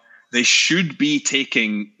 Shakhtar. They should be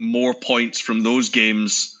taking more points from those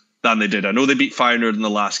games than they did. I know they beat Feyenoord in the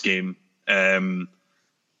last game,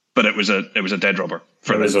 but it was a dead rubber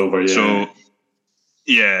for them. It was over, yeah. So,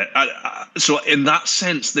 yeah. So in that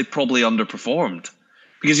sense, they probably underperformed.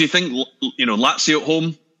 Because you think, Lazio at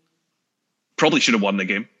home probably should have won the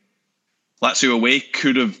game. Lazio away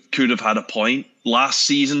could have had a point last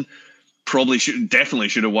season. Definitely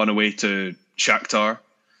should have won away to Shakhtar.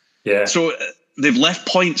 Yeah. So they've left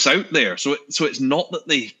points out there. So it's not that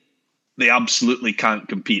they absolutely can't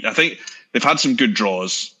compete. I think they've had some good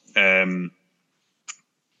draws.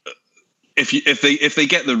 If they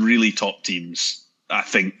get the really top teams, I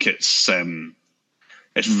think it's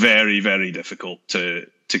very, very difficult to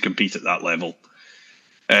compete at that level.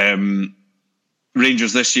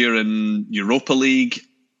 Rangers this year in Europa League,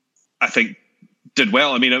 I think, did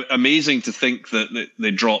well. I mean, amazing to think that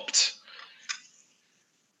they dropped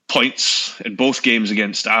points in both games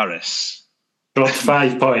against Aris. Dropped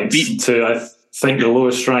 5 points to, I think, the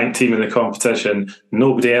lowest ranked team in the competition.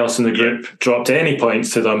 Nobody else in the group dropped any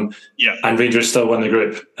points to them, and Rangers still won the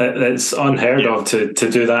group. It's unheard of to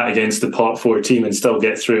do that against the pot 4 team and still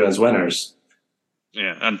get through as winners.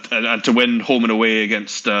 Yeah, and to win home and away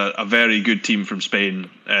against a very good team from Spain.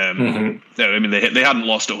 I mean, they hadn't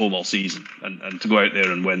lost at home all season, and to go out there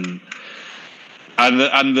and win. And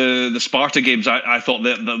the Sparta games, I thought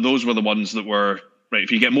that those were the ones that were right.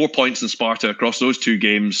 If you get more points than Sparta across those 2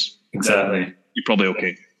 games, exactly, you're probably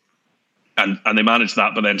okay. And they managed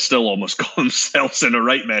that, but then still almost got themselves in a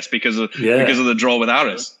right mess because of the draw with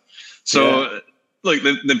Aris. So look,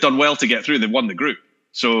 they've done well to get through. They've won the group.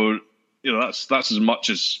 So that's as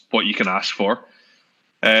much as what you can ask for.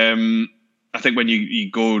 I think when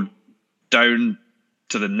you go down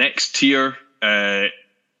to the next tier,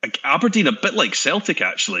 Aberdeen, a bit like Celtic,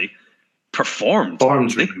 actually performed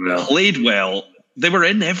really well. Played well. They were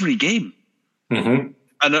in every game, and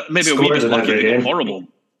maybe Scored a wee bit lucky. They got game. horrible.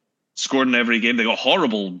 Scored in every game. They got a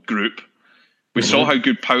horrible group. We saw how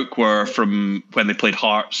good PAOK were from when they played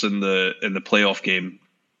Hearts in the playoff game.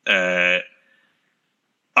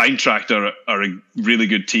 Eintracht are a really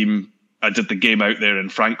good team. I did the game out there in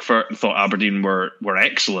Frankfurt and thought Aberdeen were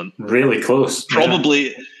excellent. Really close.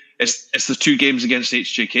 Probably it's the 2 games against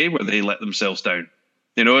HJK where they let themselves down.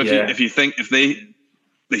 If you think if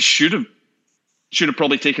they should have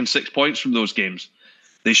probably taken 6 points from those games.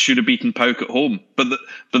 They should have beaten PAOK at home. But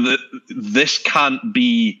this can't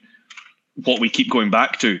be what we keep going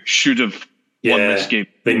back to. Should have won this game.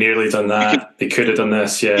 They nearly done that. They could have done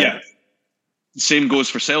this, Yeah. Same goes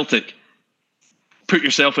for Celtic. Put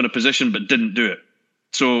yourself in a position but didn't do it.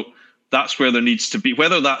 So that's where there needs to be,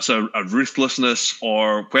 whether that's a ruthlessness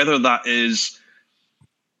or whether that is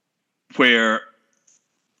where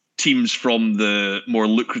teams from the more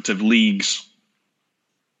lucrative leagues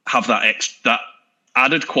have that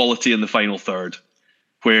added quality in the final third,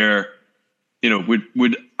 where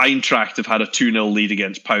would Eintracht have had a 2-0 lead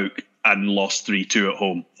against PAOK and lost 3-2 at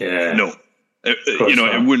home? No,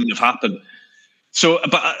 it wouldn't have happened. So,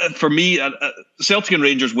 but for me, Celtic and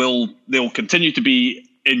Rangers they'll continue to be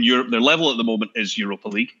in Europe. Their level at the moment is Europa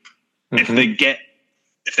League. If they get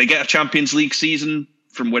a Champions League season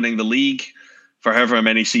from winning the league, for however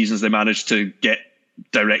many seasons they manage to get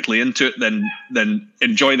directly into it, then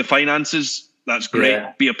enjoy the finances. That's great.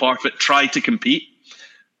 Yeah. Be a part of it. Try to compete.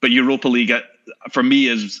 But Europa League, for me,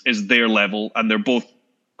 is their level, and they're both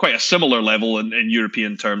quite a similar level in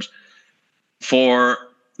European terms. For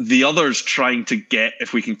the others trying to get,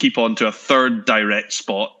 if we can keep on to a third direct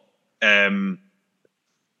spot, I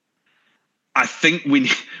think we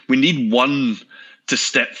need one to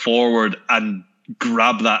step forward and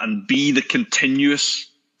grab that and be the continuous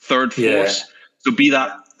third force. Yeah. So be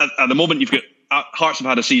that, at the moment you've got, Hearts have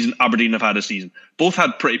had a season, Aberdeen have had a season. Both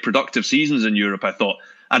had pretty productive seasons in Europe, I thought.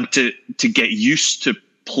 And to get used to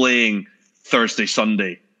playing Thursday,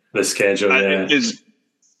 Sunday. The schedule, is...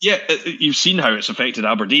 Yeah, you've seen how it's affected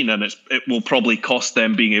Aberdeen, and it will probably cost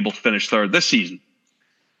them being able to finish third this season.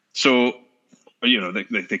 So,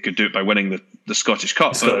 they could do it by winning the Scottish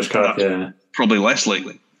Cup. Probably less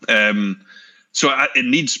likely. So it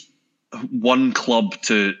needs one club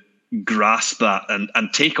to grasp that and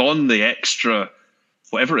take on the extra,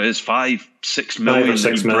 whatever it is, 5-6 million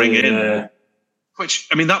that you bring in. Yeah. Which,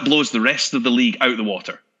 I mean, that blows the rest of the league out the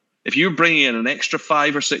water. If you're bringing in an extra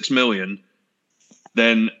 5 or 6 million,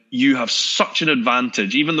 then you have such an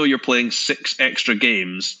advantage. Even though you're playing 6 extra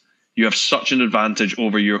games, you have such an advantage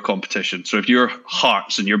over your competition. So if you're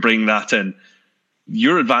Hearts and you're bringing that in,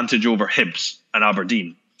 your advantage over Hibs and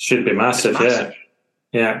Aberdeen should be massive.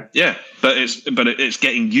 Yeah. But it's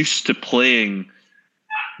getting used to playing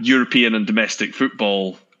European and domestic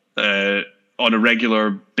football on a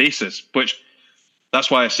regular basis, which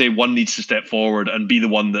that's why I say one needs to step forward and be the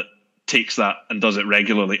one that takes that and does it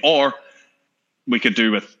regularly. Or we could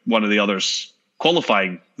do with one of the others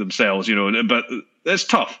qualifying themselves, but it's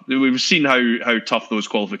tough. We've seen how tough those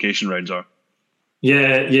qualification rounds are.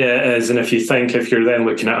 Yeah, it is. And if you're then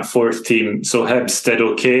looking at a fourth team, so Hibs did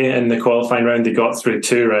okay in the qualifying round. They got through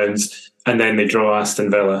 2 rounds and then they draw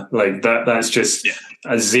Aston Villa. Like that's just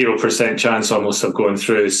a 0% chance almost of going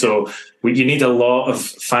through. So you need a lot of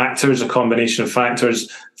factors, a combination of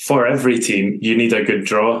factors for every team. You need a good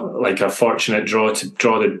draw, like a fortunate draw to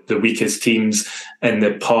draw the weakest teams in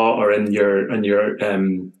the pot or in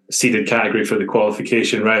your seeded category for the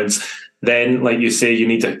qualification rounds. Then, like you say, you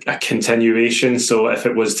need a continuation. So if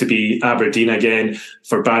it was to be Aberdeen again,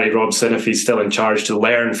 for Barry Robson, if he's still in charge, to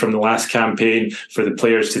learn from the last campaign, for the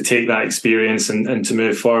players to take that experience and to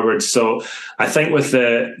move forward. So I think with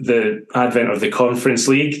the advent of the Conference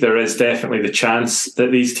League, there is definitely the chance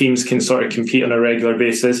that these teams can sort of compete on a regular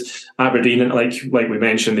basis. Aberdeen, like we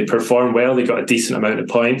mentioned, they perform well. They got a decent amount of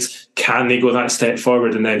points. Can they go that step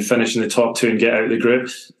forward and then finish in the top 2 and get out of the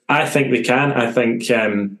group? I think they can. I think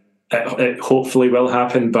it hopefully will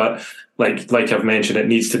happen, but like I've mentioned, it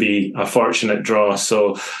needs to be a fortunate draw.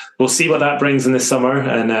 So we'll see what that brings in the summer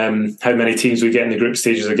and how many teams we get in the group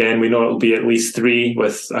stages again. We know it'll be at least 3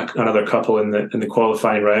 with another couple in the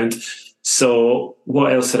qualifying round. So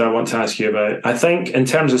what else did I want to ask you about? I think in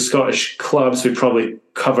terms of Scottish clubs, we probably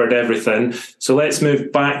covered everything. So let's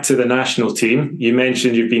move back to the national team. You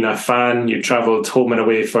mentioned you've been a fan. You travelled home and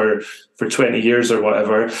away for 20 years or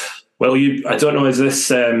whatever. Well, I don't know, is this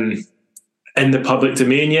in the public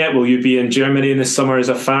domain yet? Will you be in Germany in the summer as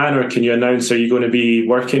a fan, or can you announce, are you going to be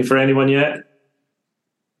working for anyone yet?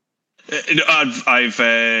 I've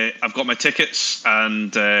got my tickets,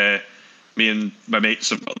 and me and my mates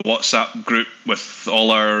have got the WhatsApp group with all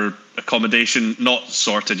our accommodation not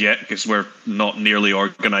sorted yet because we're not nearly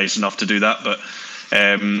organised enough to do that. But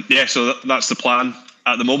so that's the plan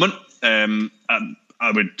at the moment. And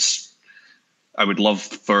I would love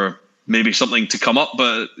for maybe something to come up,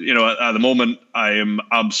 but at the moment I am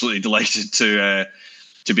absolutely delighted to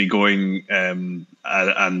be going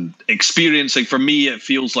and experiencing. For me, it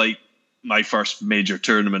feels like my first major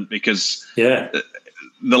tournament because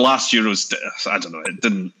the last Euros, I don't know, it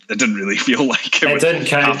didn't really feel like it didn't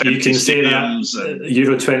count. You can say that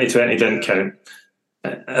Euro 2020 didn't count.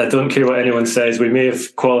 I don't care what anyone says. We may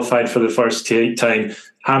have qualified for the first time.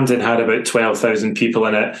 Hampden had about 12,000 people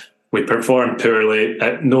in it. We performed poorly.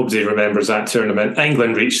 Nobody remembers that tournament.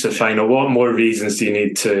 England reached the final. What more reasons do you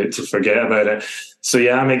need to forget about it? So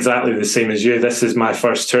I'm exactly the same as you. This is my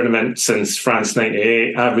first tournament since France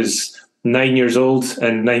 98. I was 9 years old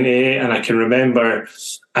in 98, and I can remember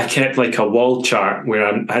I kept like a wall chart where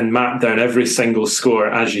I mapped down every single score,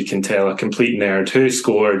 as you can tell, a complete nerd. Who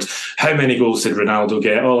scored? How many goals did Ronaldo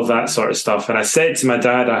get? All of that sort of stuff. And I said to my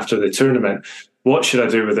dad after the tournament, what should I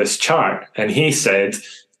do with this chart? And he said,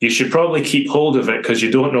 you should probably keep hold of it because you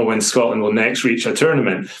don't know when Scotland will next reach a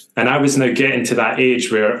tournament. And I was now getting to that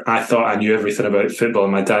age where I thought I knew everything about football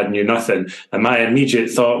and my dad knew nothing. And my immediate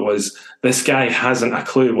thought was, this guy hasn't a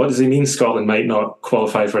clue. What does he mean Scotland might not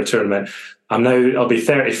qualify for a tournament? I'll be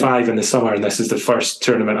 35 in the summer and this is the first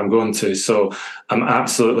tournament I'm going to. So I'm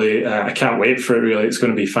absolutely, I can't wait for it really. It's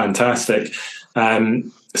going to be fantastic.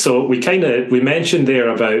 So we mentioned there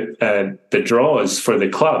about the draws for the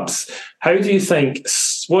clubs. How do you think,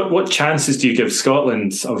 what chances do you give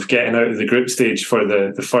Scotland of getting out of the group stage for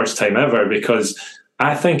the first time ever? Because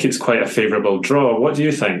I think it's quite a favourable draw. What do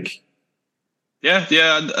you think? Yeah.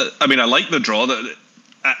 I mean, I like the draw. That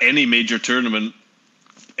at any major tournament,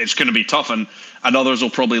 it's going to be tough, and others will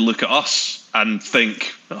probably look at us and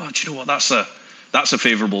think, "Oh, do you know what? That's a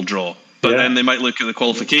favourable draw." But then they might look at the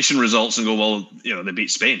qualification results and go, "Well, they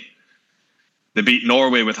beat Spain, they beat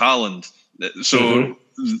Norway with Haaland." So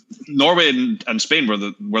Norway and Spain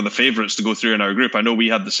were the favourites to go through in our group. I know we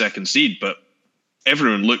had the second seed, but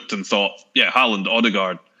everyone looked and thought, "Yeah, Haaland,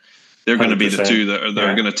 Odegaard, they're going to be the two that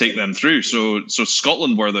are going to take them through." So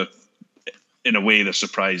Scotland were in a way the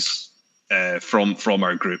surprise from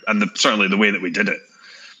our group, and certainly the way that we did it,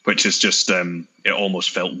 which is just it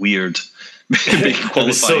almost felt weird. Being qualified, it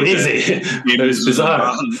was so easy. It was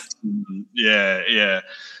bizarre. Yeah.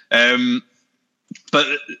 But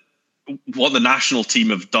what the national team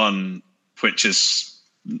have done, which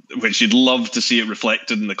you'd love to see it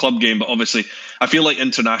reflected in the club game, but obviously I feel like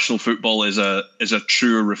international football is a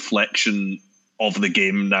truer reflection of the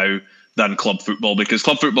game now than club football, because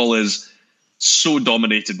club football is so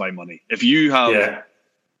dominated by money. If you have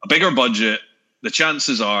a bigger budget, the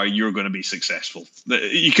chances are you're going to be successful.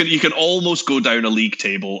 You can almost go down a league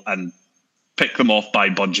table and pick them off by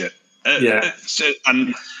budget.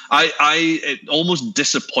 And it almost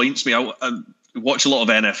disappoints me. I watch a lot of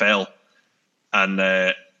NFL, and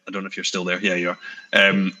I don't know if you're still there. Yeah, you are.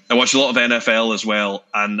 I watch a lot of NFL as well,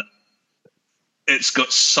 and it's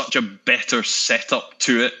got such a better setup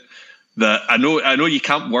to it that I know you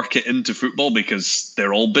can't work it into football because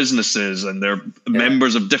they're all businesses and they're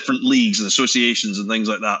members of different leagues and associations and things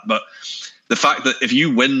like that. But the fact that if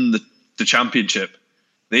you win the championship,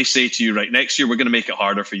 they say to you, right, next year we're going to make it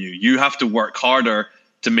harder for you. You have to work harder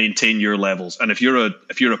to maintain your levels. And if you're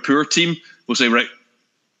a poor team, we'll say, right,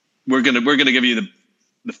 we're going to give you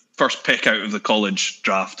the first pick out of the college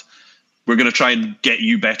draft. We're going to try and get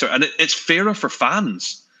you better. And it's fairer for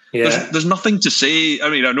fans. Yeah. There's nothing to say. I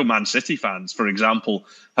mean, I know Man City fans, for example,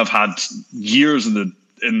 have had years in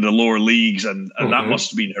the lower leagues, and that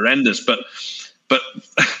must have been horrendous. But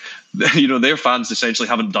their fans essentially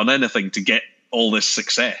haven't done anything to get all this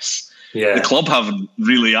success. Yeah. The club haven't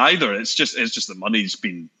really either. It's just the money's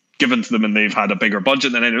been given to them, and they've had a bigger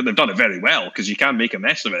budget than anyone. They've done it very well because you can make a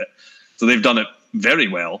mess of it. So they've done it very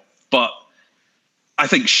well. But I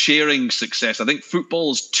think sharing success. I think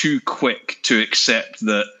football is too quick to accept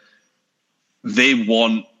that they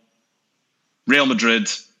want Real Madrid,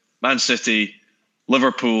 Man City,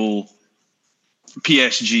 Liverpool,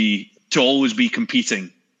 PSG to always be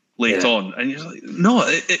competing late on. And you're like, no,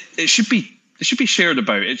 it should be shared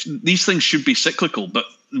about. These things should be cyclical, but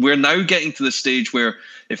we're now getting to the stage where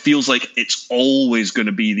it feels like it's always going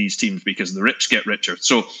to be these teams because the rich get richer.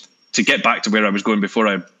 So to get back to where I was going before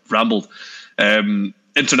I rambled,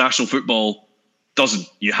 international football doesn't.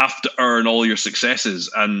 You have to earn all your successes,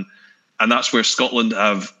 and that's where Scotland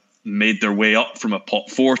have made their way up from a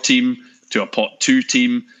pot 4 team to a pot 2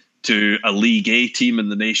 team to a League A team in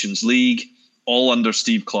the Nations League, all under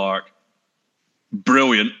Steve Clarke.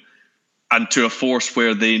 Brilliant. And to a force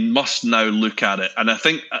where they must now look at it. And I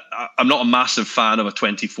think I'm not a massive fan of a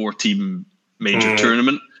 24-team major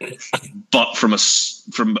tournament, but from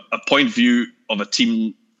a point of view of a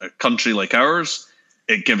team, a country like ours,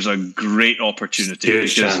 it gives a great opportunity.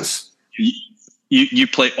 Huge chance. You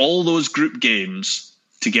play all those group games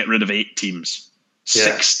to get rid of 8 teams.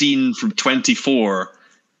 16 from 24.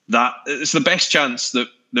 That it's the best chance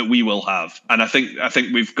that we will have. And I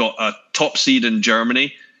think we've got a top seed in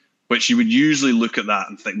Germany, which you would usually look at that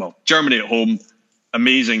and think, well, Germany at home,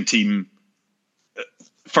 amazing team.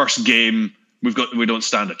 First game, we don't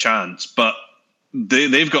stand a chance. But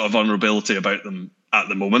they've got a vulnerability about them at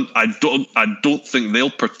the moment. I don't think they'll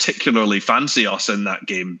particularly fancy us in that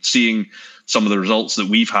game, seeing some of the results that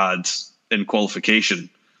we've had in qualification.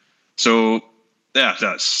 So yeah,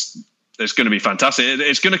 it's going to be fantastic.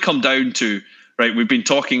 It's going to come down to, right, we've been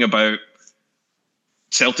talking about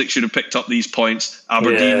Celtic should have picked up these points.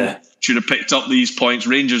 Aberdeen should have picked up these points.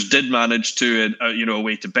 Rangers did manage to,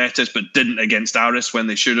 away to Betis, but didn't against Aris when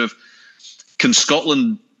they should have. Can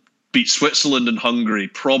Scotland beat Switzerland and Hungary?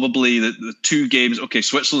 Probably the 2 games. Okay,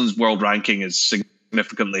 Switzerland's world ranking is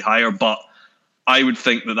significantly higher, but I would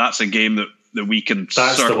think that's a game that we can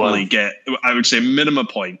certainly get, I would say, minimum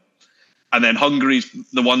point. And then Hungary's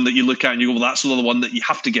the one that you look at and you go, well, that's the one that you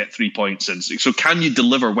have to get 3 points in. So can you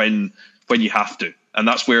deliver when you have to? And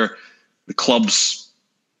that's where the clubs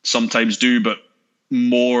sometimes do, but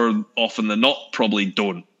more often than not, probably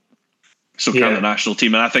don't. So can the national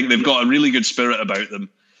team. And I think they've got a really good spirit about them.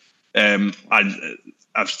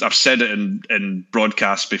 I've said it in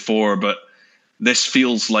broadcasts before, but this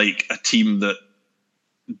feels like a team that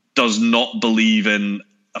does not believe in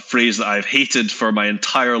a phrase that I've hated for my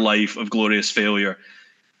entire life of glorious failure.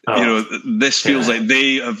 This feels like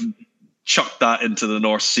they have chucked that into the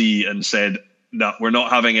North Sea and said, no, we're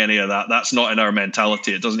not having any of that. That's not in our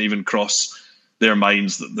mentality. It doesn't even cross their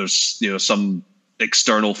minds that there's some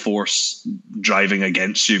external force driving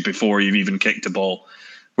against you before you've even kicked a ball.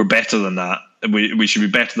 We're better than that. We should be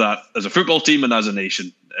better than that as a football team and as a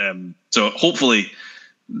nation. So hopefully,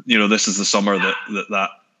 this is the summer that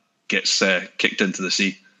gets kicked into the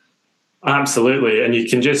sea. Absolutely. And you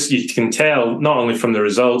can tell not only from the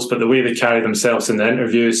results, but the way they carry themselves in the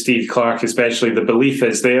interviews, Steve Clarke especially, the belief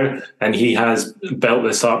is there, and he has built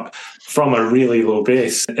this up from a really low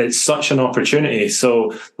base. It's such an opportunity.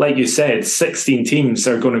 So like you said, 16 teams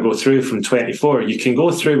are going to go through from 24. You can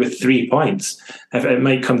go through with 3 points. It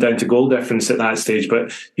might come down to goal difference at that stage,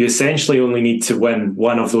 but you essentially only need to win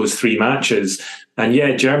one of those 3 matches. And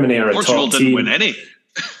Germany are a top team. Portugal didn't win any.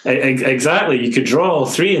 Exactly. You could draw all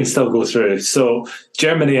 3 and still go through. So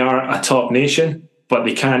Germany are a top nation. but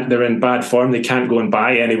they can't. They're in bad form. They can't go and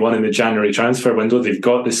buy anyone in the January transfer window. They've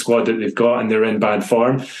got the squad that they've got, and they're in bad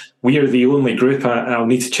form. We are the only group, I'll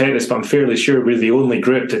need to check this, but I'm fairly sure we're the only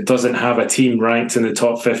group that doesn't have a team ranked in the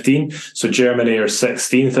top 15. So Germany are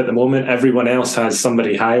 16th at the moment. Everyone else has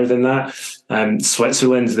somebody higher than that.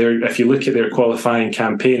 Switzerland, if you look at their qualifying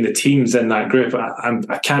campaign, the teams in that group,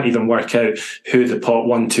 I can't even work out who the top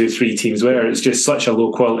 1, 2, 3 teams were. It's just such a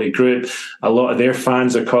low quality group. A lot of their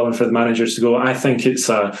fans are calling for the managers to go. I think it's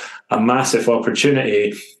a massive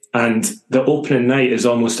opportunity. And the opening night is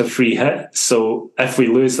almost a free hit. So if we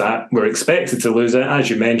lose that, we're expected to lose it. As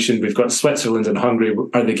you mentioned, we've got Switzerland and Hungary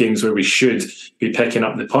are the games where we should be picking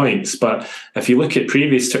up the points. But if you look at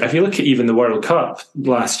if you look at even the World Cup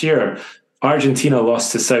last year, Argentina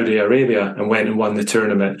lost to Saudi Arabia and went and won the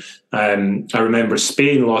tournament. I remember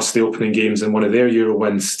Spain lost the opening games in one of their Euro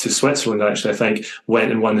wins to Switzerland, actually, I think,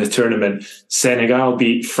 went and won the tournament. Senegal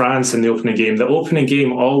beat France in the opening game. The opening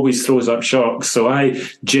game always throws up shocks. So I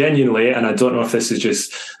genuinely, and I don't know if this is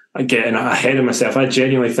just getting ahead of myself, I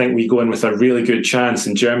genuinely think we go in with a really good chance,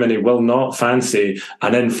 and Germany will not fancy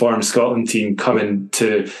an informed Scotland team coming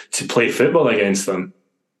to play football against them.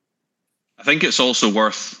 I think it's also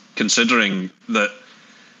worth considering that,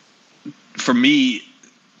 for me,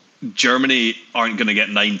 Germany aren't going to get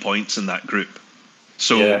 9 points in that group.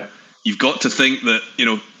 So you've got to think that,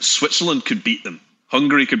 Switzerland could beat them,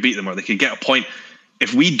 Hungary could beat them, or they could get a point.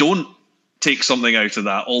 If we don't take something out of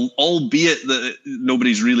that, albeit that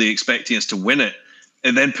nobody's really expecting us to win it,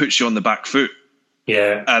 it then puts you on the back foot.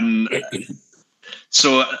 Yeah. And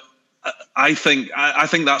so I think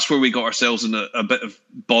that's where we got ourselves in a bit of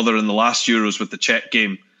bother in the last Euros with the Czech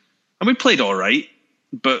game. And we played all right,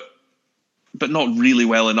 but not really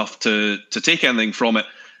well enough to take anything from it.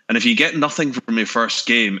 And if you get nothing from your first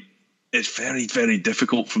game, it's very, very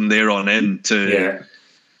difficult from there on in to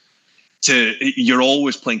you're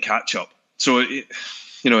always playing catch up. So,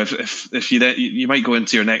 if you might go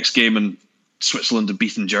into your next game and Switzerland have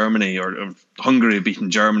beaten Germany or Hungary have beaten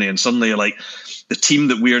Germany, and suddenly you're like, the team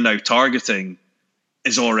that we are now targeting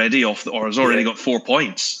is already off or has already got 4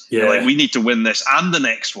 points. Yeah. Like, we need to win this and the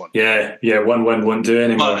next one. Yeah. One win won't do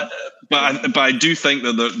anymore. But I do think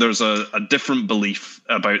that there's a different belief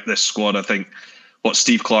about this squad. I think what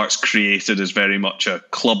Steve Clarke's created is very much a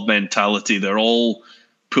club mentality. They're all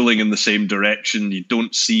pulling in the same direction. You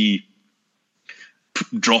don't see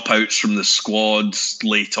dropouts from the squad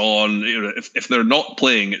late on. If they're not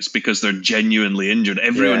playing, it's because they're genuinely injured.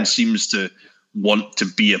 Everyone seems to want to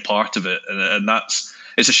be a part of it, and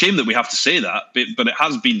it's a shame that we have to say that, but it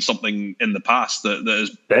has been something in the past that has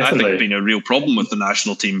definitely, I think, been a real problem with the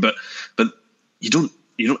national team. But you don't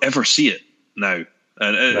ever see it now,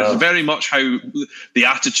 and it's very much how the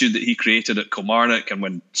attitude that he created at Kilmarnock, and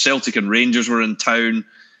when Celtic and Rangers were in town,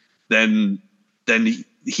 then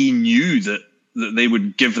he knew that they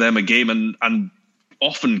would give them a game, and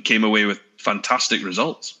often came away with fantastic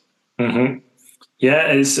results. Mm-hmm.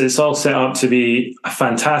 Yeah, it's all set up to be a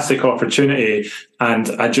fantastic opportunity,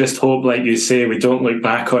 and I just hope, like you say, we don't look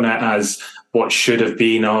back on it as what should have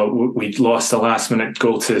been. Oh, we lost the last minute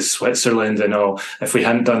goal to Switzerland, and if we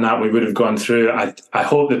hadn't done that, we would have gone through. I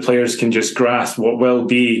hope the players can just grasp what will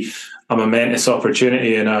be a momentous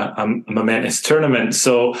opportunity in a momentous tournament.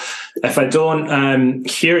 So if I don't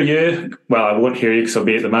hear you, well, I won't hear you because I'll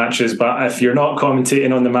be at the matches, but if you're not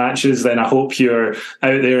commentating on the matches, then I hope you're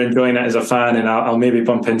out there enjoying it as a fan, and I'll maybe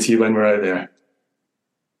bump into you when we're out there.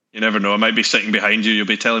 You never know. I might be sitting behind you. You'll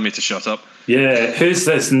be telling me to shut up. Yeah. Who's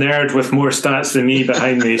this nerd with more stats than me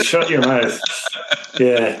behind me? Shut your mouth.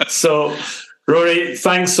 Yeah. So, Rory,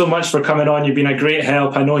 thanks so much for coming on. You've been a great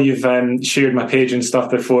help. I know you've shared my page and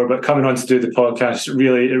stuff before, but coming on to do the podcast, it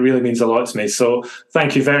really means a lot to me. So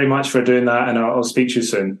thank you very much for doing that, and I'll speak to you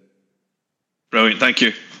soon. Brilliant. Thank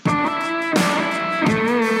you.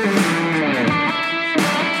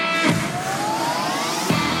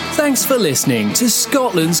 Thanks for listening to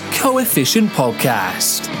Scotland's Coefficient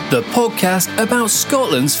Podcast, the podcast about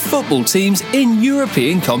Scotland's football teams in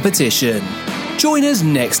European competition. Join us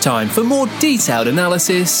next time for more detailed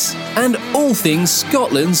analysis and all things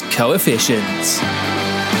Scotland's coefficients.